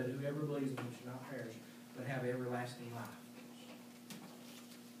Son, that whoever believes in Him should not perish, but have everlasting life.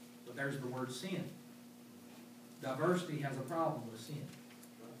 But there's the word sin. Diversity has a problem with sin.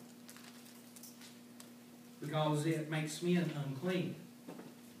 Because it makes men unclean,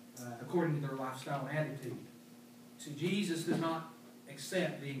 according to their lifestyle and attitude. So Jesus does not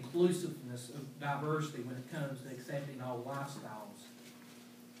accept the inclusiveness of diversity when it comes to accepting all lifestyles,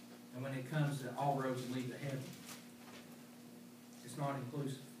 and when it comes to all roads lead to heaven. It's not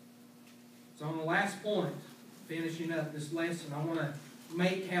inclusive. So on the last point, finishing up this lesson, I want to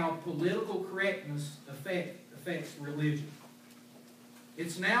make how political correctness affects religion.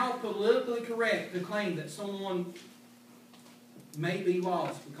 It's now politically correct to claim that someone may be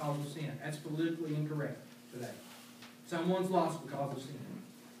lost because of sin. That's politically incorrect today. Someone's lost because of sin.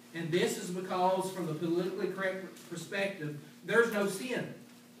 And this is because, from the politically correct perspective, there's no sin.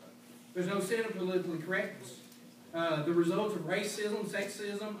 There's no sin in politically correctness. The results of racism,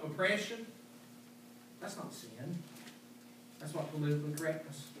 sexism, oppression, that's not sin. That's what politically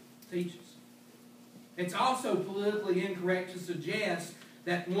correctness teaches. It's also politically incorrect to suggest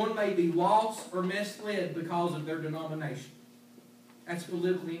that one may be lost or misled because of their denomination. That's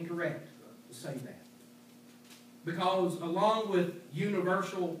politically incorrect to say that. Because along with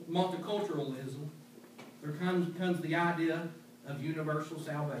universal multiculturalism, there comes the idea of universal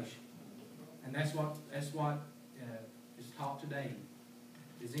salvation. And that's what is taught today,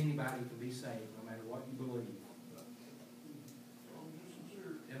 is anybody can be saved, no matter what you believe.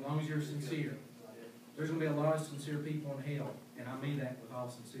 As long as you're sincere. There's going to be a lot of sincere people in hell, and I mean that with all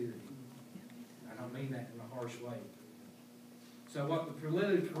sincerity. I don't mean that in a harsh way. So what the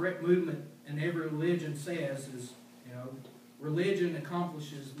politically correct movement in every religion says is, religion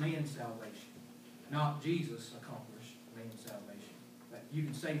accomplishes man's salvation, not Jesus accomplished man's salvation. That you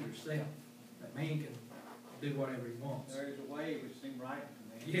can save yourself. That man can do whatever he wants. There is a way which seems right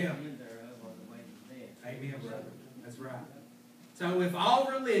to man. Yeah. And thereof are the ways of death. Amen, brother. That's right. So if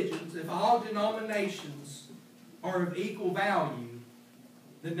all religions, if all denominations are of equal value,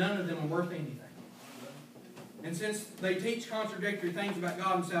 then none of them are worth anything. And since they teach contradictory things about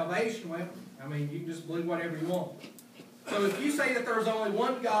God and salvation, well, you can just believe whatever you want. So if you say that there's only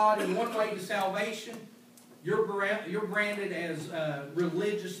one God and one way to salvation, you're branded as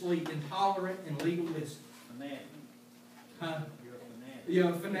religiously intolerant and legalistic. Fanatic. Huh? You're a fanatic. You're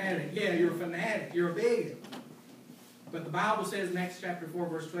a fanatic. Yeah, you're a fanatic. You're a bigot. But the Bible says in Acts chapter 4,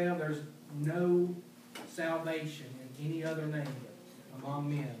 verse 12, there's no salvation in any other name among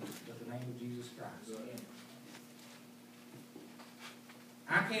men but the name of Jesus Christ.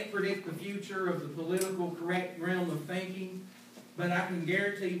 I can't predict the future of the political correct realm of thinking, but I can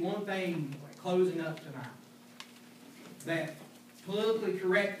guarantee one thing closing up tonight. That politically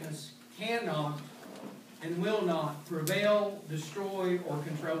correctness cannot and will not prevail, destroy, or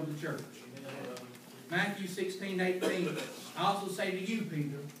control the church. Matthew 16:18. I also say to you,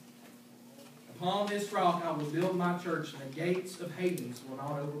 Peter, upon this rock I will build my church, and the gates of Hades will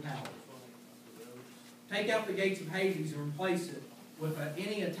not overpower it. Take out the gates of Hades and replace it with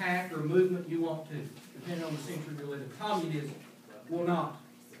any attack or movement you want to, depending on the century you live in. Communism will not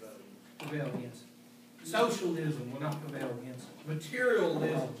prevail against it. Socialism will not prevail against it.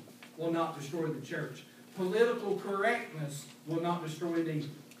 Materialism will not destroy the church. Political correctness will not destroy it either.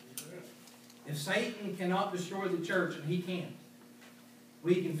 If Satan cannot destroy the church, and he can't,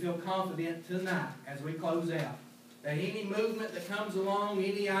 we can feel confident tonight as we close out that any movement that comes along,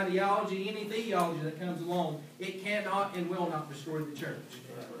 any ideology, any theology that comes along, it cannot and will not destroy the church.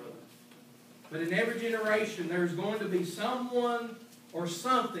 But in every generation, there's going to be someone or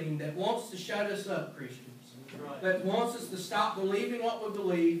something that wants to shut us up, Christians. That wants us to stop believing what we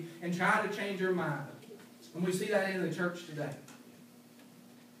believe and try to change our mind. And we see that in the church today.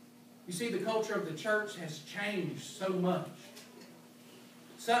 You see, the culture of the church has changed so much.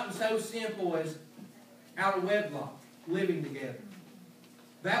 Something so simple as out of wedlock, living together.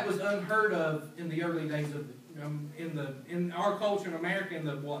 That was unheard of in the early days of in our culture in America in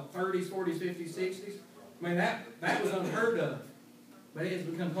the 30s, 40s, 50s, 60s. That was unheard of. But it has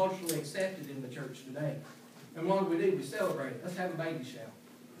become culturally accepted in the church today. And what do? We celebrate it. Let's have a baby shower.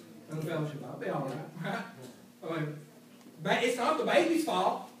 And the fellowship, I'll be all right. It's not the baby's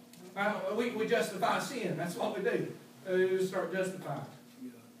fault. We justify sin. That's what we do. We just start justifying.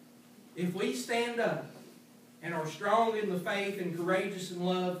 If we stand up and are strong in the faith and courageous in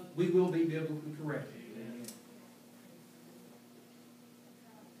love, we will be biblically correct.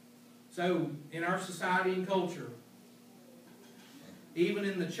 So, in our society and culture, even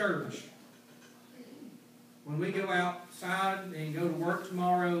in the church, when we go outside and go to work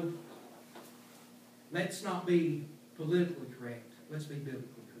tomorrow, let's not be politically correct. Let's be biblically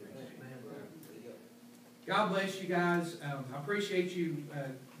correct. God bless you guys. I appreciate you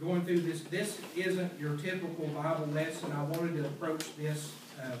going through this. This isn't your typical Bible lesson. I wanted to approach this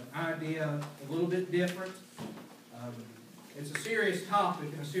idea a little bit different. It's a serious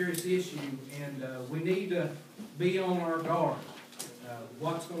topic and a serious issue, and we need to be on our guard.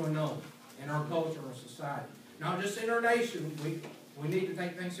 What's going on in our culture and society. Not just in our nation. We need to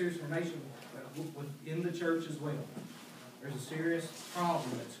take things serious in our nation, but within the church as well. There's a serious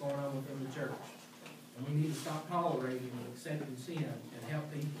problem that's going on within the church. And we need to stop tolerating and accepting sin and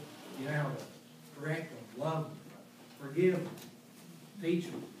help people get out of it. Correct them, love them, forgive them, teach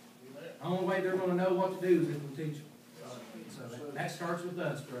them. The only way they're going to know what to do is if we teach them. So that starts with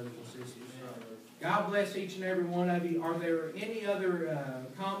us, brothers and sisters. God bless each and every one of you. Are there any other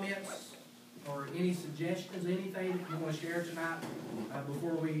comments or any suggestions, anything that you want to share tonight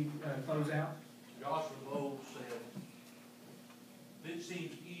before we close out? Joshua Lowe said, "If it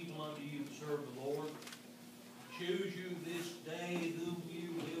seems evil unto you to serve the Lord, choose you this day whom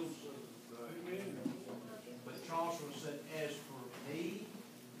you will serve." But Joshua said, "As for me,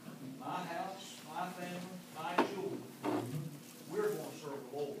 my house, my family, my children, we're going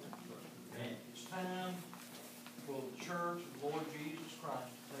church of the Lord Jesus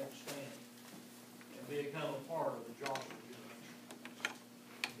Christ to take a stand and become a part of the Joshua generation.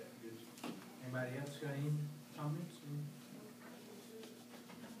 Anybody else got any comments?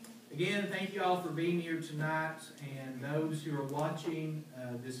 Again, thank you all for being here tonight, and those who are watching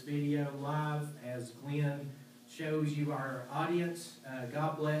this video live as Glenn shows you our audience.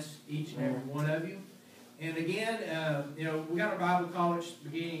 God bless each and every one of you. And again, we got our Bible college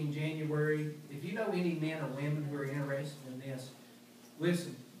beginning in January. If you know any men or women who are interested in this,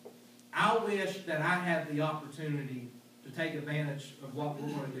 listen, I wish that I had the opportunity to take advantage of what we're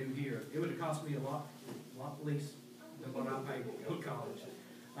going to do here. It would have cost me a lot less than what I paid to go to college.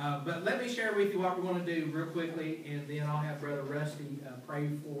 But let me share with you what we're going to do real quickly, and then I'll have Brother Rusty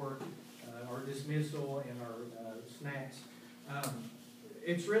pray for our dismissal and our snacks.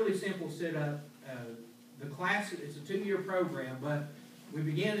 It's really simple setup. The class, it's a 2-year program, but we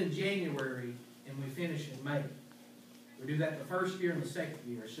begin in January and we finish in May. We do that the first year and the second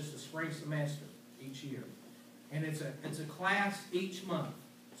year. It's just a spring semester each year. And it's a class each month.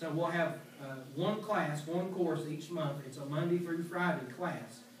 So we'll have one class, one course each month. It's a Monday through Friday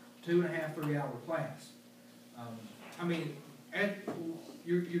class, 2.5 3-hour class.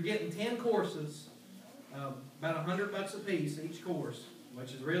 You're getting 10 courses, about $100 a piece each course,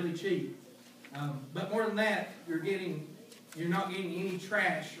 which is really cheap. But more than that, you're not getting any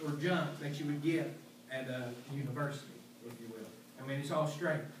trash or junk that you would get at a university, if you will. It's all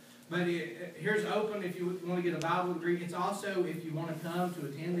straight. But here's open if you want to get a Bible degree. It's also, if you want to come to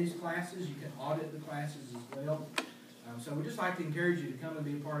attend these classes, you can audit the classes as well. So we'd just like to encourage you to come and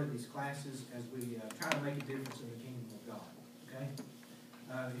be a part of these classes as we try to make a difference in the kingdom of God.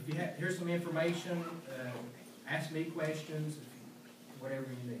 Okay? Here's some information. Ask me questions, whatever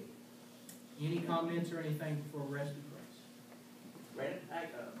you need. Any comments or anything before the rest of the class? Brandon,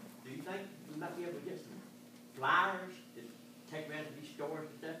 do you think we might be able to get some flyers to take around to these stores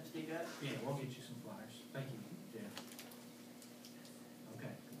and stuff and stick up? Yeah, we'll get you some flyers. Thank you, Jeff. Okay.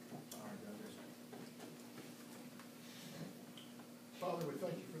 All right, brothers. Father, we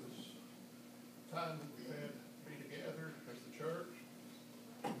thank you for this time that we've had to be together as the church.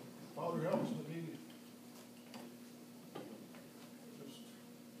 Father, help us to be just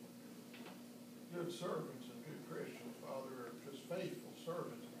good servants and good Christians, Father, just faithful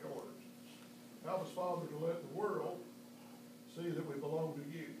servants of yours. Help us, Father, to let the world see that we belong to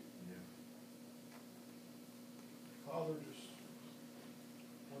you. Yeah. Father, just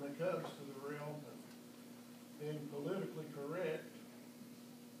when it comes to the realm of being politically correct,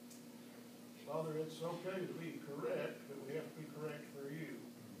 Father, it's okay to be correct, but we have to be correct for you.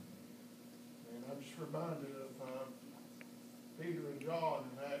 And I'm just reminded of Peter and John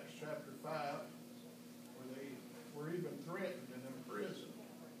in Acts chapter 5, where they were even threatened and imprisoned.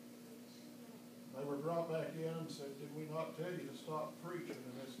 They were brought back in and said, "Did we not tell you to stop preaching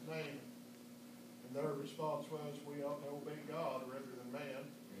in this name?" And their response was, "We ought to obey God rather than man."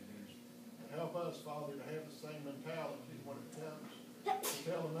 And help us, Father, to have the same mentality when it comes to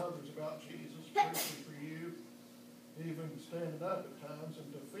telling others about Jesus, preaching for you, even standing up at times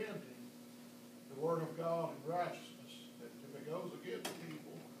and defending the Word of God and righteousness. That if it goes against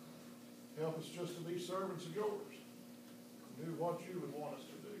people, help us just to be servants of yours. Do what you would want us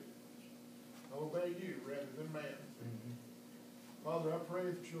to do. Obey you rather than man. Mm-hmm. Father, I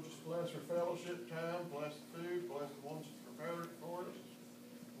pray that you'll just bless our fellowship time, bless the food, bless the ones that prepared it for us.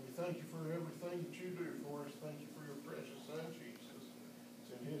 We thank you for everything that you do for us. Thank you for your precious Son, Jesus.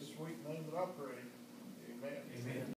 It's in his sweet name that I pray. Amen. Amen.